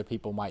or what other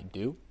people might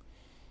do.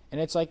 And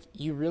it's like,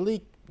 you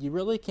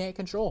really can't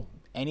control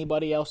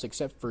anybody else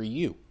except for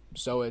you.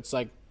 So it's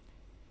like,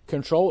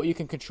 control what you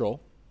can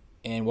control,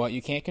 and what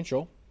you can't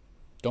control,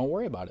 don't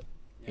worry about it,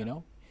 you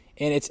know?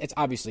 And it's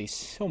obviously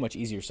so much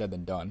easier said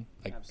than done.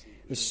 Like,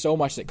 Absolutely. there's so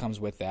much that comes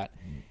with that.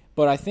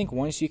 But I think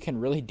once you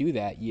can really do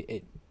that,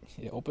 it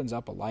opens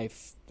up a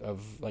life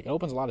of, like, it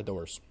opens a lot of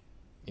doors,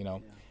 you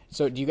know? Yeah.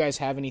 So do you guys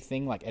have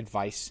anything, like,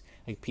 advice,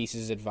 like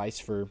pieces of advice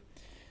for,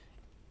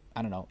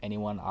 I don't know,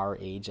 anyone our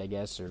age, I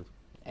guess, or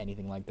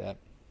anything like that?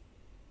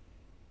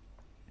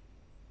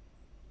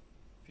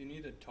 If you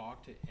need to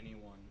talk to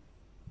anyone,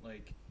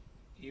 like,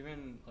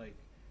 even, like,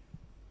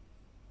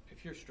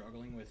 if you're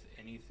struggling with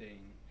anything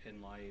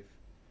in life,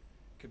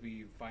 could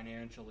be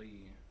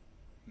financially,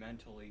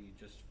 mentally,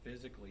 just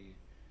physically,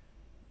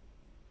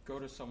 go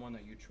to someone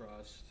that you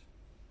trust,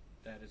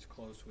 that is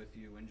close with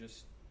you, and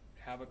just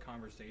have a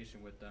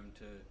conversation with them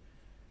to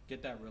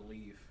get that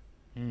relief.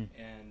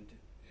 And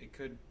it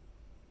could,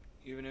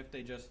 even if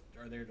they just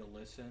are there to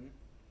listen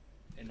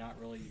and not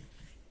really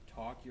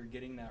talk, you're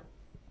getting that,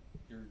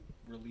 you're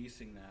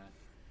releasing that,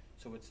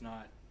 so it's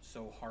not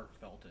so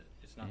heartfelt.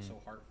 It's not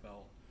so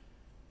heartfelt,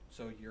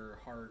 so your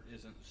heart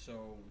isn't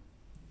so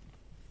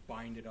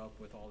binded up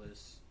with all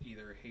this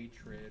either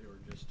hatred or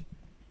just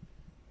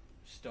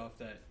stuff,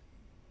 that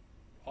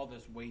all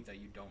this weight that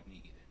you don't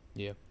need.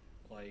 Yeah.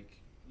 Like,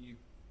 you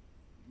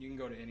can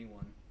go to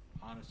anyone,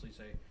 honestly,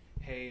 say,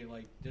 hey,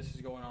 like, this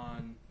is going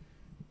on,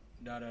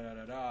 da da da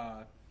da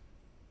da,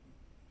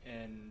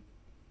 and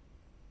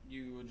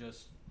you'll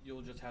just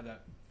have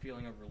that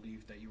feeling of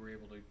relief that you were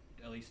able to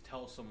at least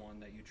tell someone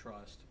that you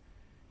trust,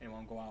 and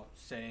won't go out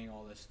saying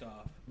all this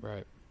stuff.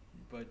 Right.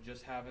 But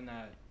just having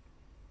that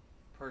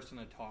person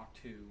to talk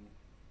to,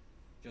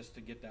 just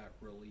to get that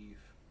relief.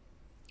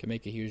 Can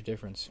make a huge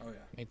difference. Oh, yeah.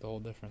 Make the whole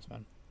difference,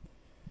 man.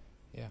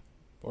 Yeah.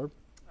 Borb?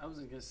 I was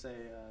gonna say,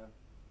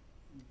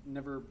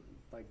 never,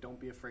 like, don't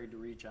be afraid to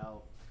reach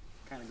out.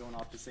 Kind of going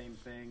off the same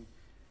thing.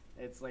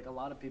 It's like a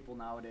lot of people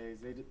nowadays,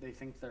 they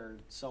think they're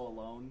so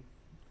alone,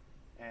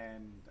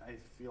 and I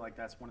feel like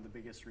that's one of the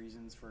biggest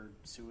reasons for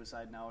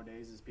suicide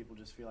nowadays, is people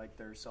just feel like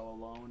they're so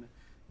alone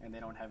and they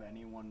don't have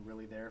anyone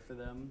really there for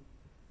them.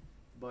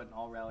 But in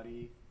all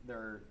reality,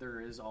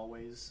 there is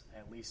always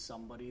at least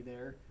somebody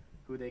there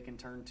who they can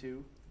turn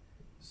to.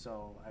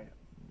 So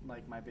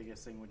my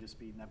biggest thing would just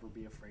be never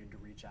be afraid to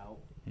reach out.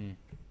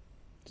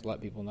 Just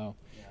let people know.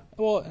 Yeah.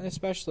 Well, and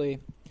especially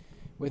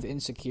with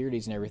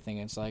insecurities and everything,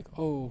 it's like,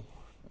 oh,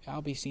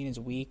 I'll be seen as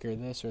weak or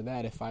this or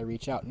that if I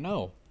reach out.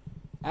 No,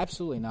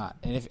 absolutely not.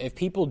 And if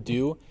people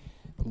do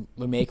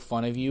make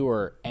fun of you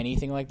or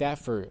anything like that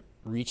for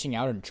reaching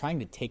out and trying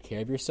to take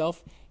care of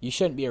yourself, you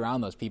shouldn't be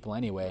around those people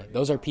anyway.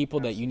 Those are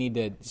people that you need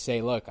to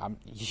say, look,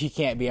 you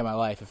can't be in my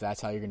life if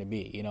that's how you're going to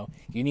be. You know,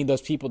 you need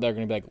those people that are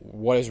going to be like,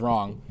 what is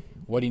wrong?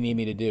 What do you need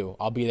me to do?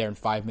 I'll be there in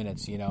 5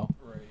 minutes, you know?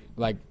 Right.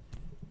 Like,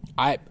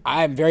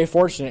 I'm very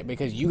fortunate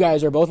because you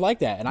guys are both like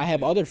that, and I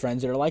have other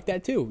friends that are like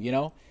that too, you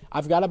know?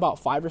 I've got about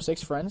 5 or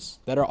 6 friends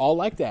that are all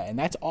like that, and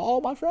that's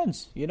all my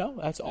friends, you know?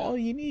 That's all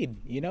you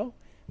need, you know?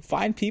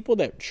 Find people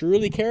that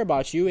truly care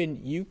about you,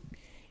 and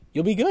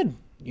you'll be good,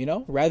 you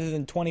know? Rather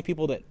than 20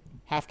 people that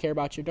half care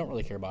about you, don't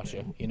really care about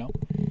you, you know?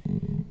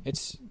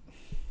 It's,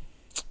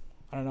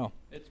 I don't know.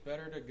 It's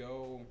better to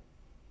go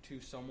to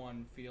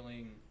someone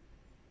feeling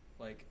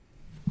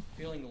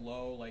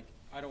low, like,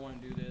 I don't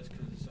want to do this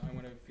because I'm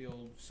going to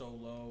feel so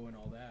low and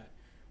all that.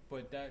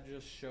 But that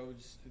just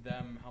shows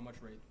them how much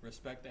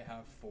respect they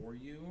have for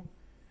you,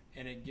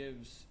 and it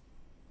gives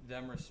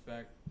them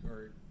respect,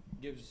 or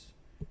gives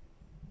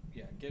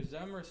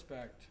them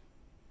respect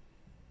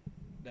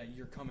that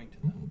you're coming to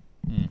them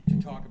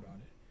to talk about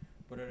it,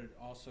 but it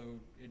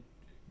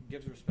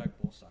gives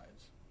respect both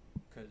sides,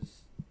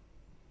 because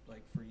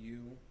like for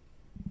you,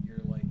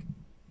 you're like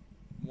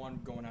one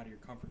going out of your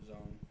comfort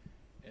zone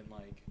and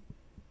like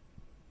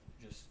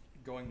just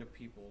going to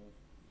people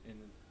and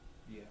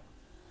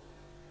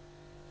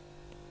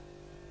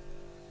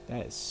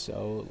That is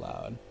so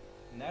loud.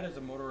 And that is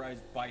a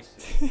motorized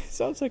bicycle. It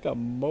sounds like a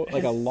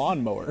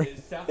lawnmower.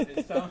 It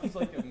sounds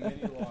like a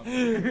mini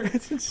lawnmower.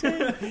 It's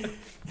insane.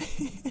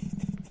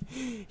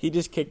 He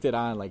just kicked it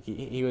on, like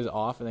he was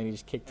off, and then he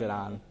just kicked it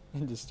on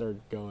and just started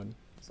going.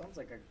 Sounds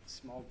like a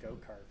small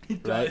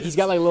go-kart. Right? He's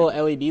got like little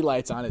LED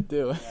lights on it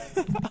too.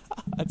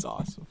 That's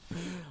awesome.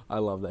 I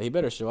love that. He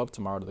better show up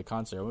tomorrow to the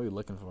concert. We'll be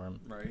looking for him.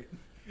 Right.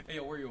 Hey,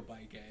 where your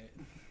bike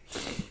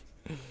at?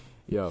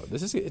 Yo,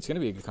 it's gonna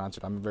be a good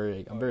concert. I'm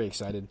very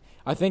excited.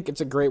 I think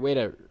it's a great way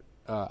to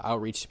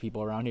outreach to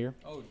people around here.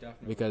 Oh,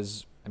 definitely.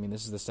 Because I mean,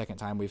 this is the second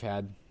time we've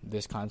had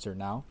this concert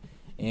now,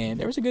 and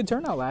there was a good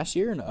turnout last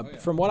year.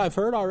 And from what I've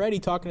heard already,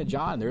 talking to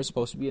John, there's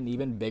supposed to be an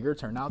even bigger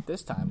turnout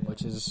this time,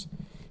 which is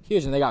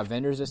huge. And they got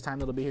vendors this time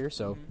that'll be here.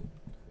 So,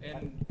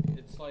 and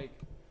it's like,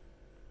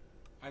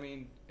 I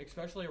mean,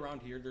 especially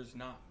around here, there's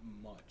not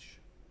much,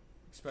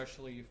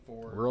 especially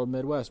for rural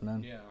Midwest,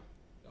 man. Yeah,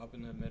 up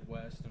in the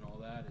Midwest and all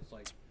that. It's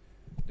like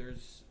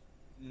there's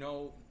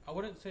no. I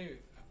wouldn't say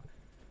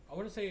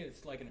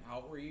it's like an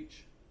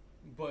outreach,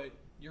 but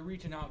you're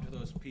reaching out to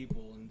those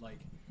people, and like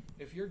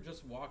if you're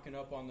just walking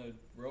up on the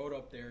road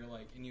up there,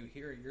 like, and you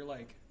hear it, you're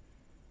like,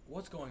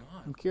 what's going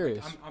on? I'm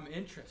curious. Like, I'm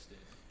interested.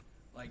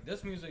 Like,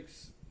 this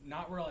music's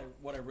not really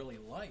what I really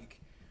like.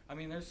 I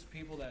mean, there's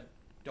people that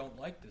don't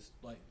like this,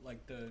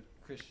 like the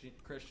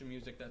Christian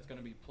music that's going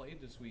to be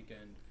played this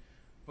weekend,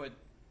 but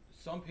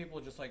some people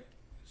just like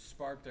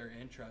spark their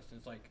interest, and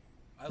it's like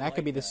that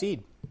could be the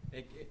seed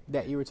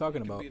that you were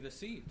talking about. It could be the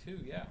seed too,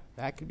 yeah.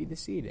 That could be the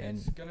seed, and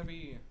it's gonna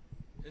be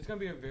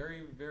a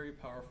very, very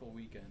powerful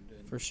weekend.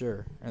 And for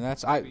sure. And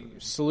I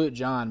salute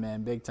John,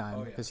 man, big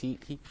time, because he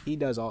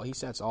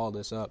sets all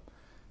this up,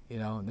 you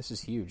know. And this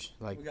is huge.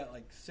 Like, we got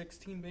like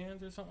 16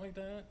 bands or something like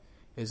that.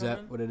 Is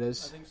that what it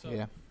is? I think so.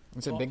 Yeah,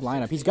 it's a big 16.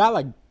 lineup. He's got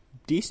like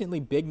decently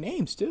big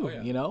names too. Oh,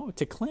 yeah. You know,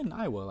 to Clinton,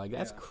 Iowa, like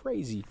that's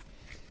crazy.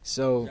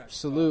 So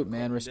salute,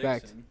 man, Colton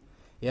respect. Dixon.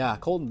 Yeah,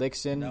 Colton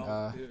Dixon,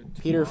 No, dude,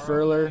 Peter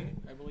tomorrow Furler. night,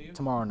 I believe.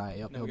 Tomorrow night,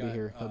 yep, No, he'll we be got,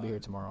 here. He'll be here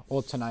tomorrow.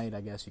 Well, tonight,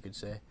 I guess you could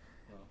say.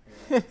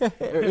 Well, yeah.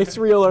 It's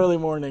real early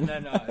morning.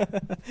 And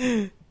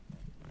then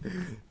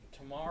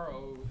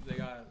tomorrow they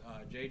got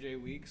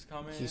JJ Weeks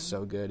coming. He's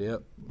so good.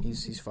 Yep,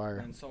 he's fire.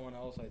 And someone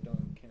else can't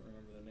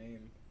remember the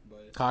name,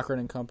 but Cochran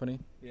and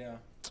Company. yeah.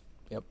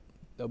 Yep,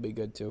 they'll be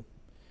good too.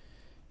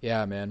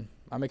 Yeah, man,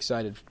 I'm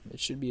excited. It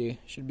should be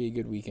a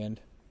good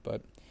weekend,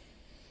 but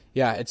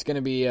yeah, it's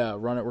gonna be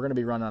We're gonna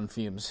be running on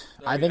fumes.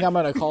 I think I'm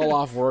gonna call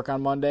off work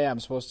on Monday. I'm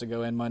supposed to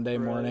go in Monday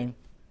morning.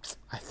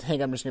 I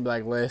think I'm just gonna be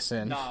like,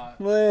 listen. I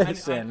need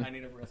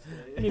a rest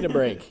today. I need a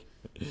break.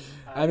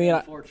 I mean,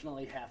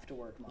 unfortunately have to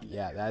work Monday.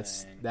 Yeah,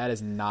 that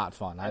is not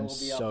fun. I I'm will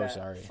be so up at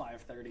sorry.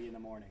 5:30 in the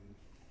morning.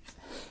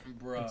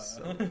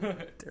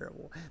 Bruh.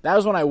 Terrible. That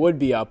was when I would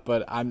be up,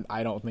 but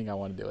I don't think I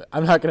want to do it.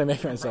 I'm not gonna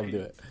make myself do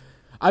it.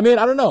 I mean,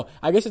 I don't know.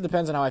 I guess it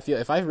depends on how I feel.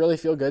 If I really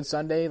feel good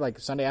Sunday, like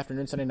Sunday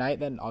afternoon, Sunday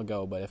night, then I'll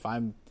go. But if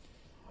I'm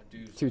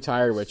too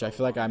tired, which I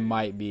feel like I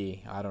might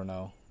be, I don't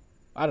know.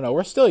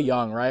 We're still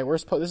young, right?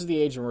 This is the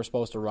age when we're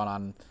supposed to run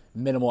on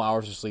minimal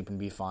hours of sleep and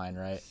be fine,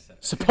 right?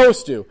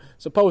 Supposed to.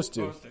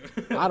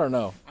 I don't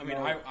know. I mean,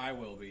 I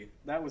will be.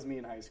 That was me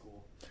in high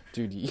school.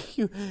 Dude,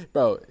 you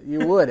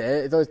would.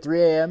 It was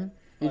 3 a.m.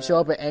 You'd show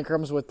up at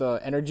Ankram's with the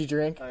energy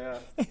drink.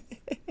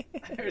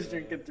 I was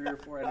drinking 3 or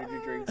 4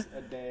 energy drinks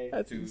a day.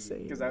 That's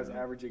insane. Because I was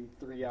averaging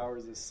 3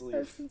 hours of sleep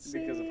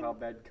because of how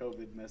bad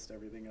COVID messed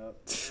everything up.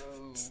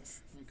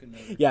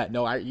 Yeah,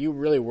 no, you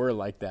really were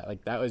like that.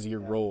 Like, that was your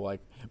role.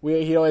 Like,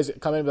 he'd always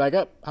come in and be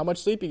like, how much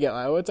sleep you get?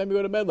 Like, what time you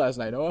go to bed last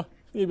night, Noah?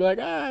 He'd be like,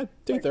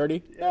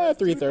 2:30.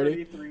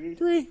 3:30.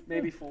 3.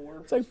 Maybe 4.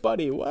 It's like,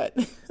 buddy, what?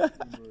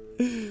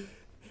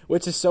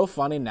 Which is so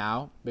funny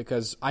now,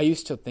 because I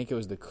used to think it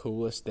was the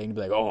coolest thing to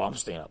be like, oh, I'm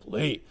staying up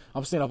late.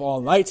 I'm staying up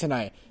all night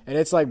tonight. And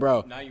it's like,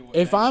 bro,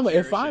 if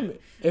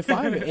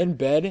I'm in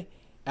bed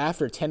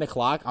after 10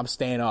 o'clock, I'm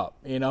staying up,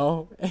 you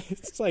know?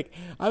 It's like,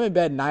 I'm in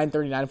bed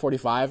 9:30,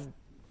 9:45,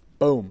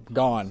 boom,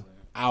 gone,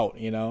 out,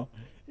 you know?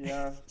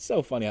 Yeah. It's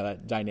so funny how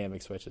that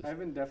dynamic switches. I've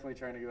been definitely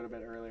trying to go to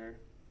bed earlier.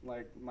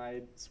 Like,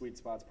 my sweet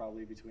spot's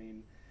probably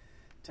between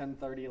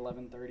 10:30,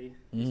 11:30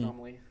 is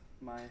normally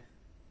my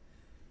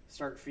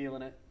start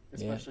feeling it,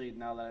 especially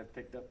now that I've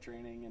picked up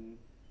training. And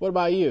what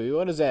about you?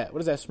 What is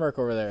that smirk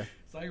over there?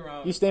 It's like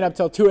around, you staying up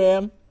till 2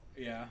 a.m.?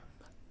 Yeah.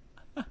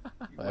 You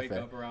wake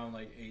up around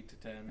like 8 to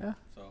 10. Yeah.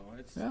 So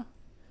it's... Yeah.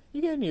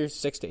 You get into your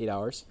 6 to 8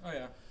 hours. Oh,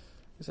 yeah.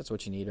 I guess that's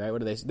what you need, right? What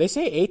do they say? They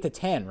say 8 to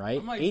 10,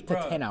 right? Like, 8 to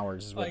 10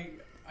 hours is what...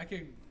 Like, I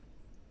could...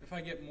 If I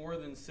get more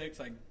than 6,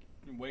 I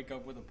wake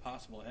up with a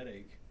possible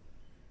headache.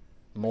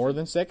 More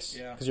than 6?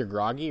 Yeah. Because you're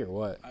groggy or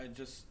what? I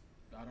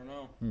don't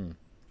know. It's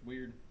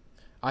weird.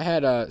 I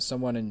had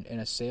someone in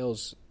a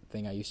sales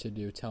thing I used to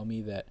do tell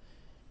me that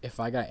if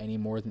I got any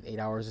more than 8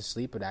 hours of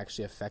sleep, it would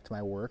actually affect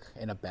my work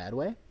in a bad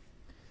way.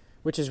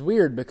 Which is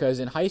weird because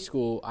in high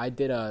school, I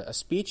did a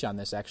speech on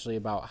this actually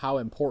about how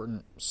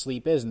important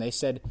sleep is. And they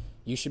said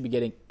you should be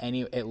getting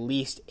at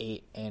least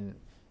 8 and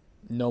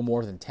no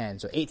more than 10.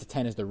 So 8 to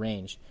 10 is the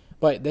range.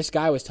 But this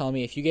guy was telling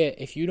me if you get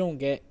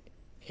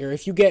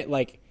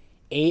like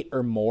 8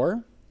 or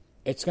more,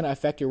 it's going to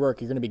affect your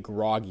work. You're going to be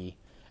groggy.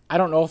 I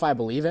don't know if I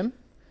believe him,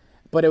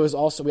 but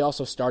we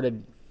also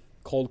started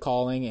cold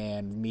calling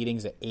and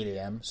meetings at 8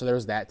 a.m. So there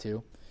was that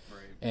too.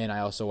 And I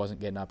also wasn't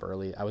getting up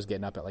early. I was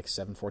getting up at like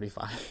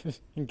 7:45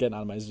 and getting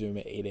on my Zoom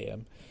at 8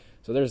 a.m.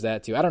 So there's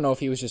that too. I don't know if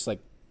he was just like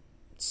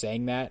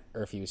saying that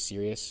or if he was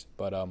serious,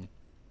 but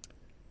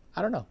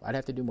I don't know. I'd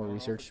have to do more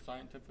research.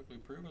 Scientifically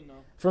proven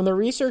though. From the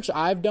research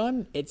I've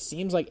done, it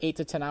seems like 8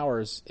 to 10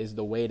 hours is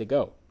the way to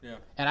go. Yeah.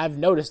 And I've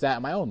noticed that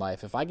in my own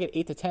life. If I get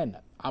 8 to 10,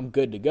 I'm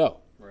good to go.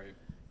 Right.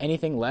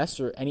 Anything less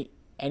or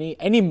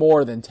any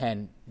more than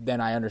 10, then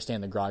I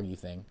understand the groggy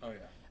thing. Oh yeah.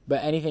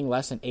 But anything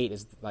less than 8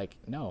 is like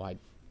no.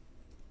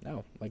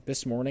 Like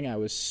this morning, I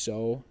was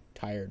so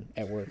tired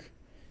at work.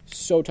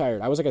 So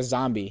tired. I was like a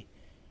zombie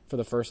for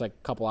the first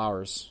like couple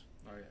hours.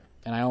 Oh yeah.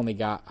 And I only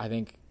got, I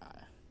think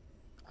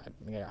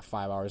I got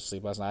 5 hours of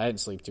sleep last night. I didn't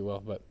sleep too well,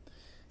 but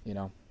you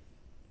know,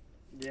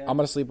 Yeah. I'm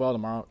gonna sleep well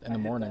tomorrow in the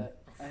morning.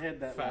 I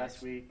had that Facts.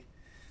 last week.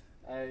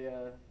 I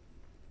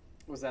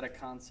was at a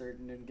concert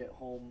and didn't get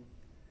home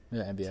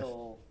Yeah, MBF.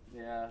 till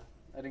I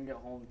didn't get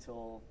home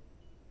till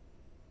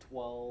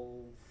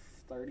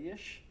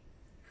 12:30ish,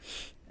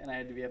 and I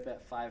had to be up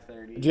at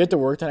 5:30. Did you have to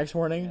work the next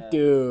morning, Yeah.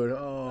 dude?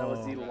 Oh, That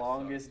was the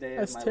longest day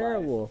that's of my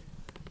terrible. life.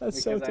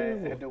 That's so Because I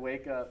terrible. had to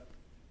wake up,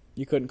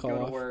 You couldn't call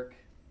go off. to work,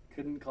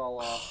 couldn't call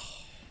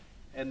off,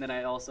 and then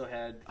I also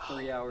had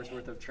 3 hours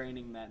worth of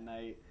training that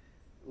night,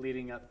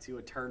 leading up to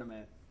a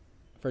tournament.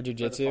 For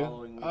jiu-jitsu?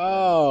 following weekend.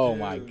 Oh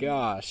my Dude.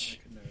 gosh.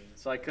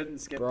 So I couldn't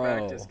skip Bro.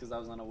 practice because I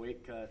was on a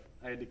weight cut.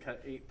 I had to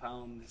cut 8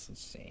 pounds. That's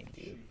insane,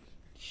 dude.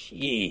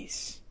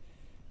 Jeez.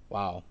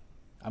 Wow.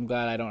 I'm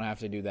glad I don't have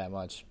to do that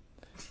much.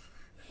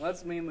 Well,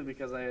 that's mainly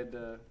because I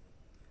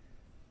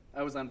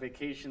was on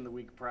vacation the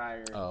week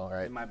prior. Oh,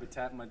 right. And my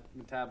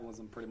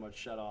metabolism pretty much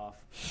shut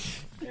off,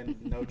 and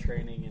no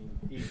training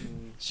and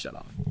eating Shut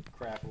off.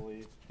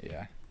 crappily.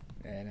 Yeah.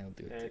 And it'll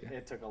do it to you.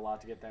 It took a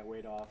lot to get that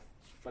weight off.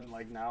 But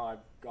like now I've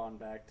gone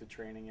back to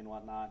training and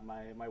whatnot.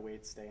 My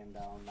weight's staying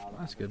down now that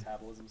That's my good.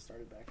 metabolism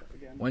started back up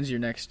again. When's your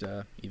next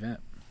event?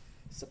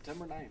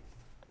 September 9th.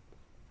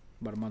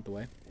 About a month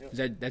away.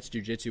 Yep. That's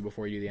jiu-jitsu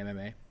before you do the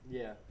MMA?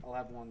 Yeah, I'll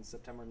have one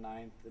September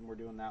 9th, and we're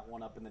doing that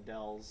one up in the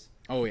Dells.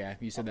 Oh, yeah.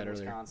 You said up that in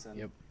earlier. Wisconsin.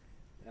 Yep.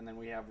 And then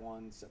we have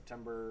one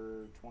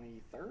September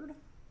 23rd,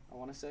 I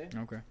want to say.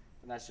 Okay.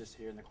 And that's just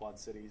here in the Quad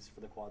Cities for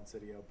the Quad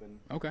City Open.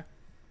 Okay.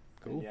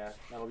 Cool. And yeah,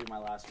 that'll be my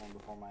last one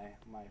before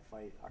my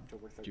fight,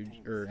 October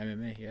 13th. Or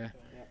MMA, yeah.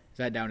 Yep. Is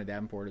that down in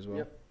Davenport as well?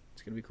 Yep.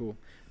 It's going to be cool.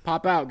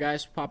 Pop out,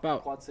 guys. Pop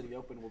out. Quad City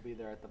Open will be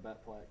there at the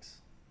Betplex.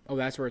 Oh,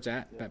 that's where it's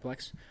at? Yeah.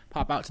 Betplex?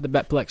 Pop out to the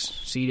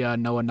Betplex. See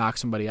Noah knock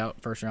somebody out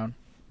first round.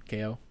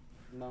 KO.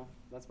 No,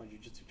 that's my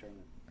jiu-jitsu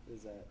tournament.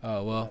 Is at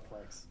Oh, well.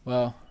 Betplex.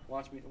 Well,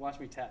 Watch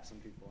me tap some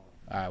people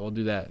out. all right, we'll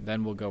do that.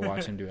 Then we'll go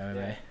watch him do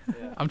MMA.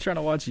 Yeah. I'm trying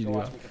to watch you Go do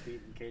watch it. me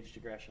compete in caged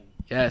aggression.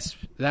 Yes.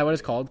 Is that what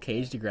it's called?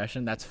 Caged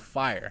aggression? That's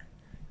fire.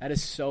 That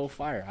is so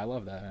fire. I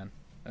love that, man.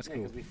 That's Yeah,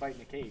 cool. because we fight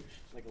in a cage,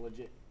 like a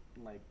legit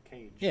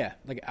cage. Yeah,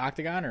 like an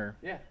octagon or?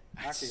 Yeah.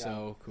 That's Octagon.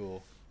 so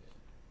cool.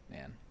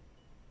 Man.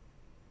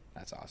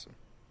 That's awesome.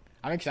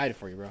 I'm excited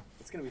for you, bro.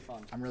 It's gonna be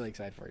fun. I'm really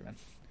excited for you, man.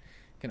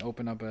 Can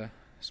open up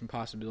some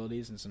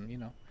possibilities and some, you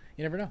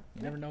never know.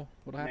 You never know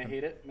what'll May happen.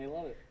 hate it, may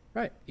love it.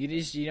 Right.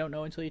 You don't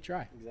know until you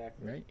try.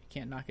 Exactly. Right? You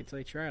can't knock it till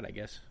you try it, I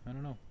guess. I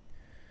don't know.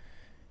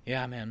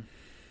 Yeah, man.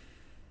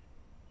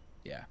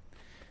 Yeah.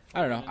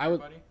 I don't know. I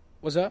would. Buddy?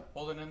 What's up?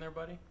 Holding in there,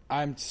 buddy.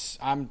 I'm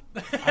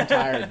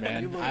tired,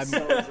 man. You look I'm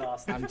so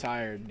exhausted. I'm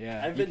tired.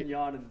 Yeah. I've You been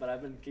yawning, but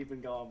I've been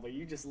keeping going. But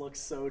you just look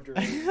so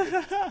drained.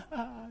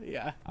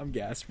 yeah, I'm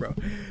gassed, bro.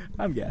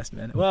 I'm gassed,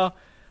 man. Well,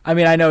 I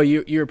mean, I know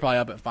you were probably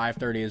up at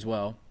 5:30 as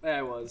well. Yeah,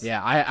 I was.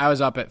 Yeah, I was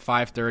up at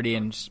 5:30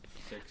 and 6-ish.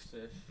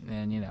 it's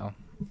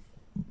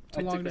a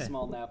I long took day. a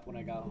small nap when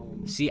I got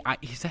home. See,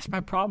 that's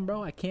my problem,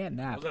 bro. I can't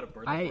nap. I was at a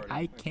birthday I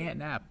party. can't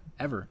nap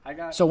ever.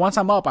 I So once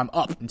I'm up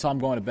until I'm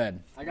going to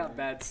bed. got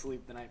bad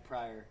sleep the night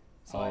prior,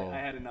 so Oh. I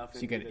had enough. So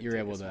in you me could- to you're take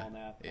able a to- small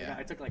nap. yeah.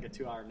 I took like a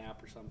 2-hour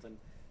nap or something,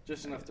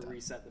 just enough to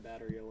reset the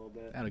battery a little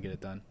bit. That'll get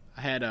it done.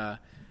 I had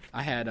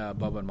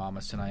Bubba and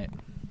Mama's tonight. It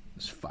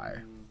was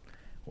fire.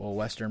 Well,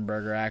 Western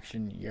burger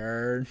action.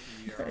 Yard.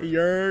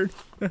 Yard.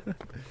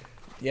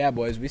 Yeah,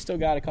 boys. We still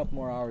got a couple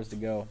more hours to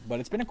go, but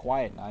it's been a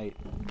quiet night.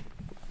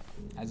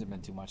 Hasn't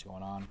been too much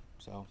going on.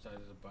 So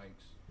Besides the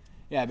bikes.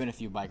 yeah, I've been a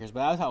few bikers,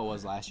 but that's how it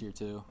was last year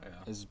too. Yeah.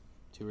 It was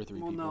 2 or 3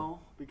 Well, people. no,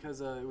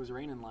 because it was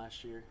raining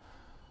last year.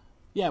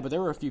 Yeah, but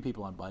there were a few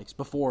people on bikes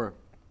before.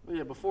 Well,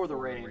 yeah, before the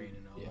rain,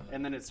 and all Yeah. that.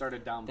 and then it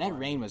started down. That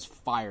rain was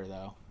fire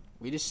though.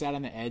 We just sat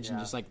on the edge and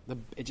Yeah. just like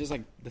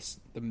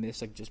the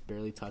mist like just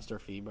barely touched our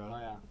feet, bro. Oh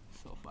yeah.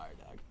 So fire,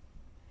 dog.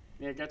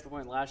 Yeah, it got to the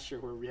point last year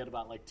where we had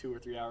about like 2 or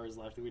 3 hours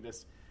left, and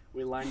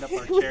We lined up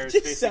our We chairs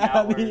just facing sat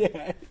on the outward.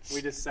 edge.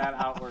 We just sat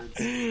outwards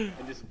and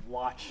just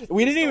watched.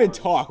 We the didn't even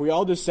storm. talk. We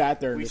all just sat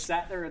there. And We just,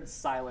 sat there in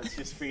silence,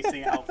 just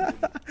facing outward.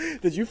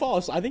 did you fall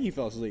asleep? I think you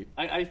fell asleep.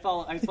 I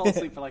fell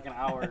asleep for like an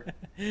hour,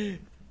 Yeah.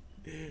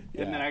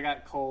 and then I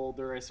got cold,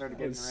 or I started That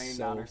getting was rained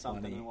so on or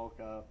something, funny. and woke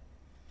up.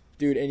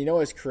 Dude, and you know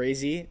what's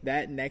crazy?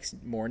 That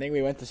next morning,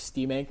 we went to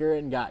Steam Anchor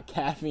and got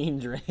caffeine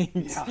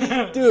drinks.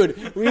 Yeah.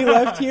 Dude, we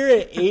left here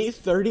at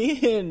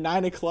 8:30 and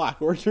 9 o'clock.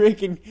 We're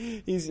drinking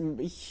these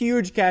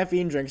huge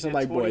caffeine drinks. I'm Yeah,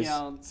 like, 20 boys.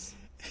 ounce.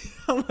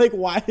 I'm like,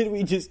 why did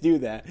we just do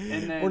that?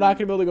 And then- We're not going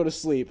to be able to go to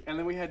sleep. And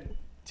then we had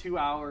 2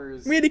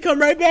 hours. We had to come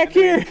right back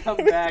and then we here. had to come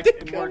We had back to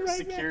and come work right back.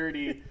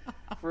 security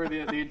for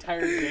the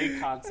entire day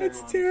concert.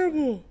 That's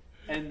terrible.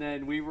 And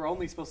then we were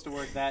only supposed to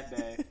work that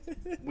day.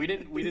 We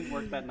didn't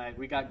work that night.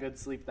 We got good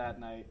sleep that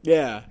night.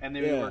 Yeah. And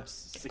then yeah. we worked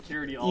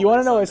security all You want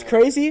to day know what's Sunday.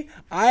 crazy?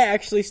 I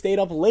actually stayed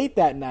up late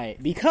that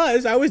night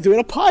because I was doing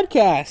a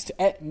podcast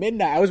at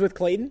midnight. I was with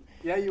Clayton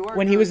Yeah, you were.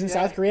 when he good. was in Yeah,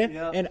 South Korea,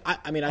 yeah. and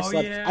I mean, I Oh,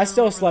 slept. yeah, I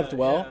still remember slept that,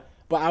 well, yeah.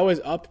 but I was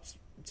up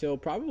till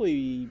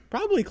probably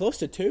close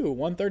to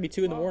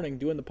 1:32 in the morning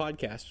doing the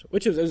podcast,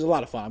 which it was a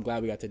lot of fun. I'm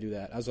glad we got to do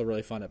that. That was a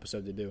really fun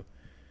episode to do.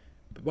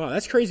 But, wow,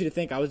 that's crazy to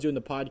think I was doing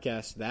the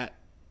podcast that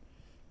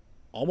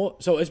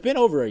almost. So it's been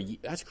over a year.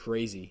 That's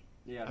crazy.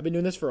 Yeah. I've been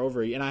doing this for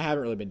over a year, and I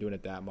haven't really been doing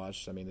it that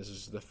much. I mean, this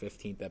is the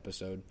 15th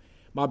episode.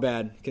 My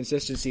bad.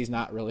 Consistency is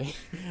not really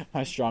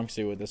my strong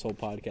suit with this whole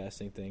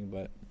podcasting thing,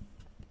 but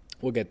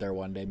we'll get there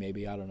one day,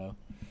 maybe. I don't know.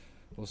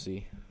 We'll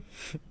see.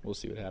 We'll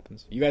see what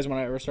happens. You guys want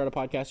to ever start a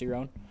podcast of your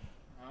own?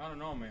 I don't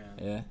know, man.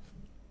 Yeah.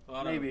 A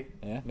lot Maybe.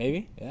 Yeah,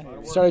 maybe. Yeah. Lot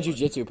of Start a work.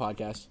 jiu-jitsu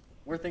podcast.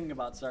 We're thinking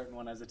about starting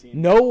one as a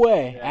team. No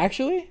way. Yeah.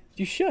 Actually,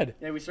 you should.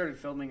 Yeah, we started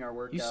filming our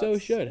workouts You so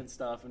should. and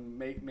stuff, and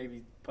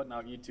maybe putting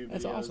out YouTube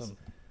That's videos. awesome.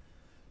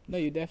 No,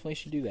 you definitely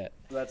should do that.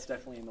 So that's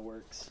definitely in the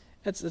works.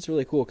 That's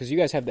really cool because you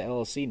guys have the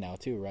LLC now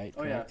too, right?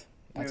 Oh Correct?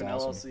 yeah, That's we have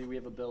an awesome. LLC. We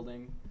have a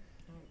building.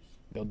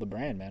 Build the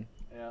brand, man.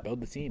 Yeah. Build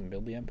the team.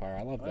 Build the empire.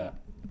 I love Oh, yeah. that.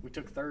 We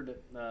took third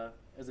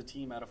as a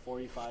team out of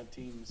 45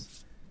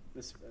 teams.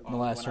 This In the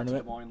last went out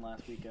tournament? to Des Moines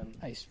last weekend.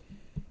 Nice.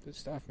 Good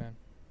stuff, man.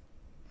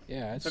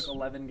 Yeah, it's Took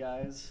 11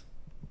 guys.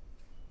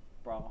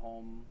 Brought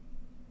home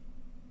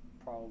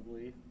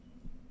probably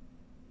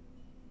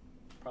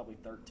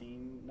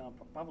 13. No,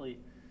 probably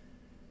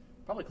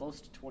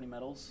close to 20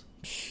 medals.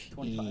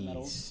 25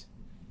 medals.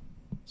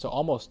 So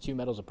almost 2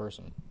 medals a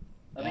person.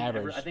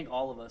 Average. I think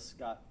all of us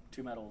got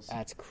 2 medals,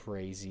 That's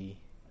crazy.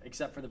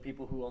 except for the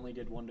people who only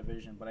did one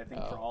division. But I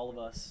think for Oh. all of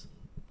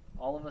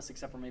us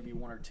except for maybe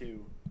 1 or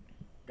 2,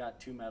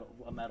 got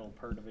a medal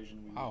per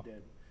division we Wow.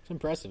 did. It's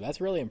impressive.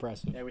 That's really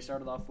impressive. Yeah, we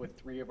started off with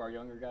 3 of our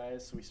younger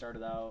guys. We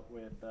started out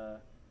with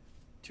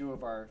 2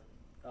 of our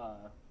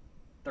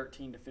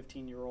 13 to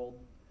 15-year-old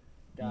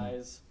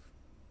guys.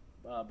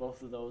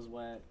 Both of those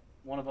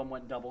one of them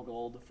went double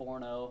gold,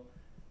 4-0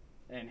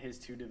 in his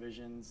 2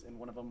 divisions, and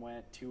one of them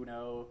went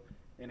 2-0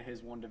 in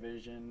his 1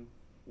 division.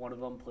 One of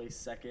them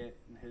placed second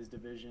in his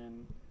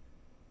division.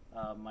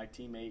 My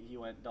teammate, he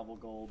went double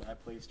gold. I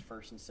placed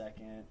first and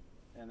second.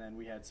 And then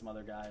we had some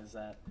other guys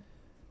that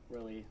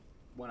really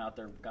went out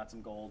there, got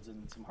some golds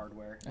and some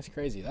hardware. That's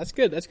crazy. That's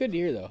good. That's good to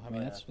hear, though. I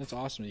mean, yeah. that's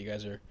awesome that you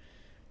guys are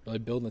really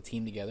building a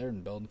team together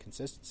and building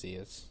consistency.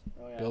 It's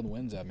Oh, yeah. building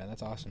wins up, man.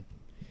 That's awesome.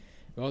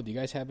 Well, do you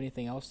guys have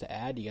anything else to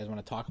add? Do you guys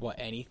want to talk about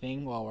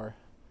anything while we're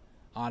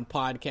on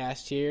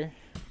podcast here?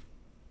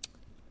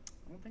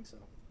 I don't think so.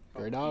 How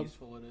Gray dog?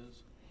 peaceful it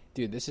is.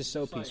 Dude, this is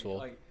so It's like- peaceful.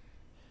 Like,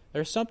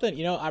 There's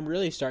something, I'm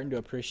really starting to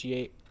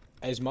appreciate,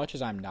 as much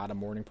as I'm not a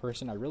morning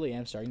person, I really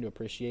am starting to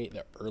appreciate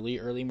the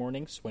early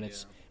mornings when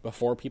it's Yeah.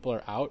 before people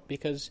are out,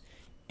 because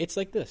it's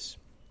like this.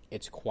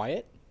 It's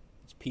quiet.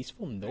 It's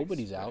peaceful.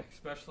 Nobody's out.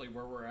 Especially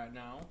where we're at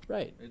now.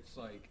 Right. It's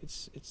like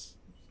It's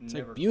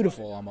never like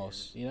beautiful quiet down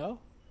almost,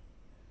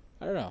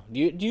 I don't know.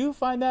 Do you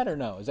find that or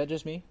no? Is that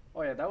just me?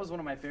 Oh yeah, that was one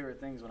of my favorite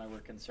things when I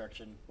worked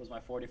construction. Was my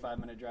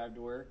 45-minute drive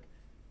to work.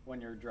 When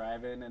you're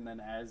driving, and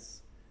then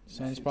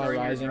Sun's probably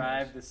during rising. your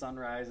drive, the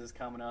sunrise is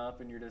coming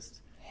up, and you're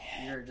just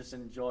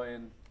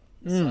enjoying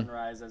the Mm.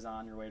 sunrise as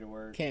on your way to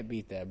work. Can't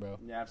beat that, bro.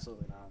 Yeah,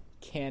 absolutely not.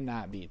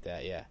 Cannot beat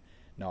that. Yeah.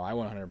 No, I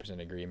 100%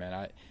 agree,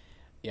 man.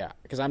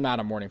 Because I'm not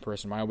a morning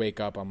person. When I wake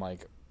up, I'm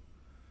like,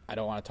 I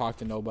don't want to talk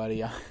to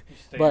nobody.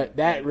 stay But in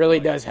that bed really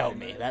for like does 20 help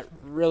me. minutes. That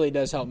really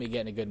does help me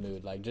get in a good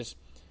mood. Like just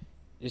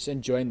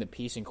enjoying the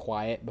peace and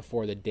quiet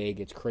before the day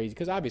gets crazy.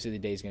 Because obviously the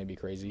day's going to be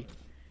crazy.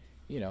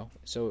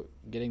 So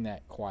getting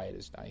that quiet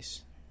is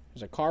nice.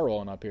 There's a car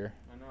rolling up here.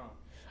 I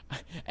know.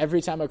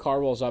 Every time a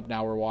car rolls up,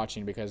 now we're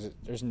watching because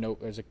there's like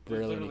There's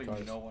barely any literally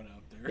cars. no one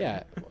out there.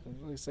 Yeah,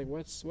 it's like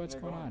what's They're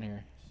going on gone.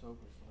 here? So slow.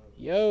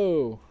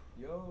 Yo,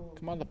 Yo.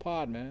 come on the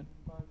pod, man.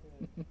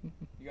 Podcast.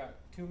 You got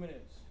 2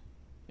 minutes.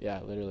 Yeah,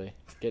 literally.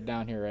 Get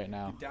down here right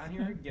now. Get down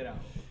here, get out.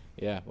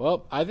 Yeah,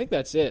 well, I think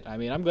that's it. I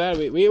mean, I'm glad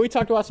we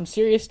talked about some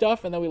serious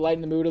stuff and then we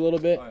lightened the mood a little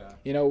bit. Oh,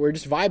 yeah. We're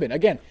just vibing.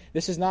 Again,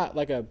 this is not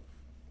like a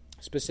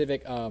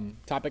specific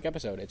topic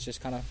episode. It's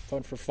just kind of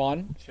fun for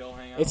fun. Chill,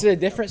 hang out. It's a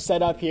different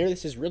setup here.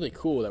 This is really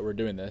cool that we're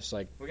doing this.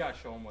 Like, We gotta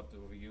show them what the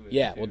view is.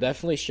 yeah, too. we'll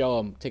definitely show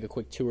them. Take a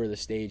quick tour of the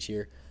stage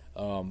here.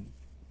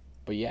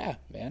 But yeah,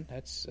 man,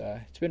 that's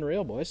it's been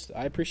real, boys.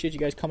 I appreciate you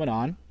guys coming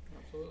on.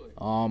 Absolutely.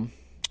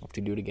 Hope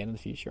to do it again in the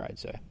future, I'd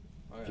say,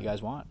 if you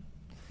guys want.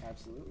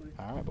 Absolutely.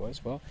 All right,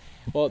 boys. Well,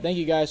 thank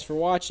you guys for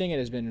watching. It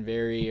has been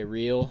very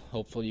real.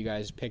 Hopefully, you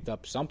guys picked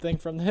up something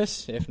from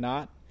this. If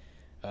not,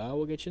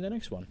 we'll get you in the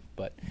next one.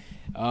 But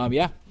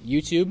yeah,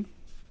 YouTube,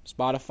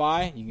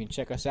 Spotify. You can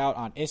check us out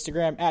on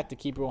Instagram at the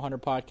Keep It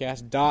 100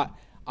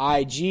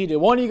 Podcast.ig. Did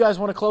one of you guys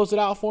want to close it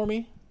out for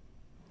me?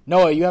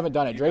 Noah, you haven't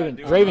done it. You gotta Draven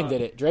do it, Draven Noah.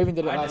 did it. Draven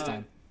did it I last did.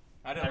 time.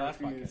 I did I last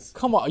refuse. podcast.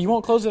 Come on, you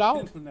won't close it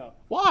out? No,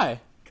 Why?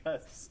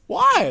 because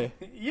Why?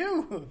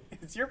 you.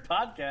 It's your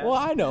podcast. Well,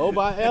 I know,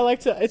 but I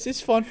like to.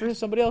 It's fun for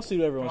somebody else to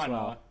do every Come once on, in a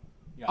while. Noah.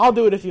 Yeah. I'll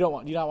do it if you don't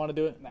want. Do you not want to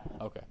do it? Nah,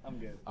 Okay. I'm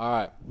good. All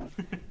right.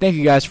 Thank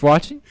you guys for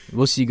watching.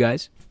 We'll see you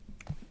guys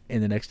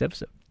in the next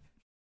episode.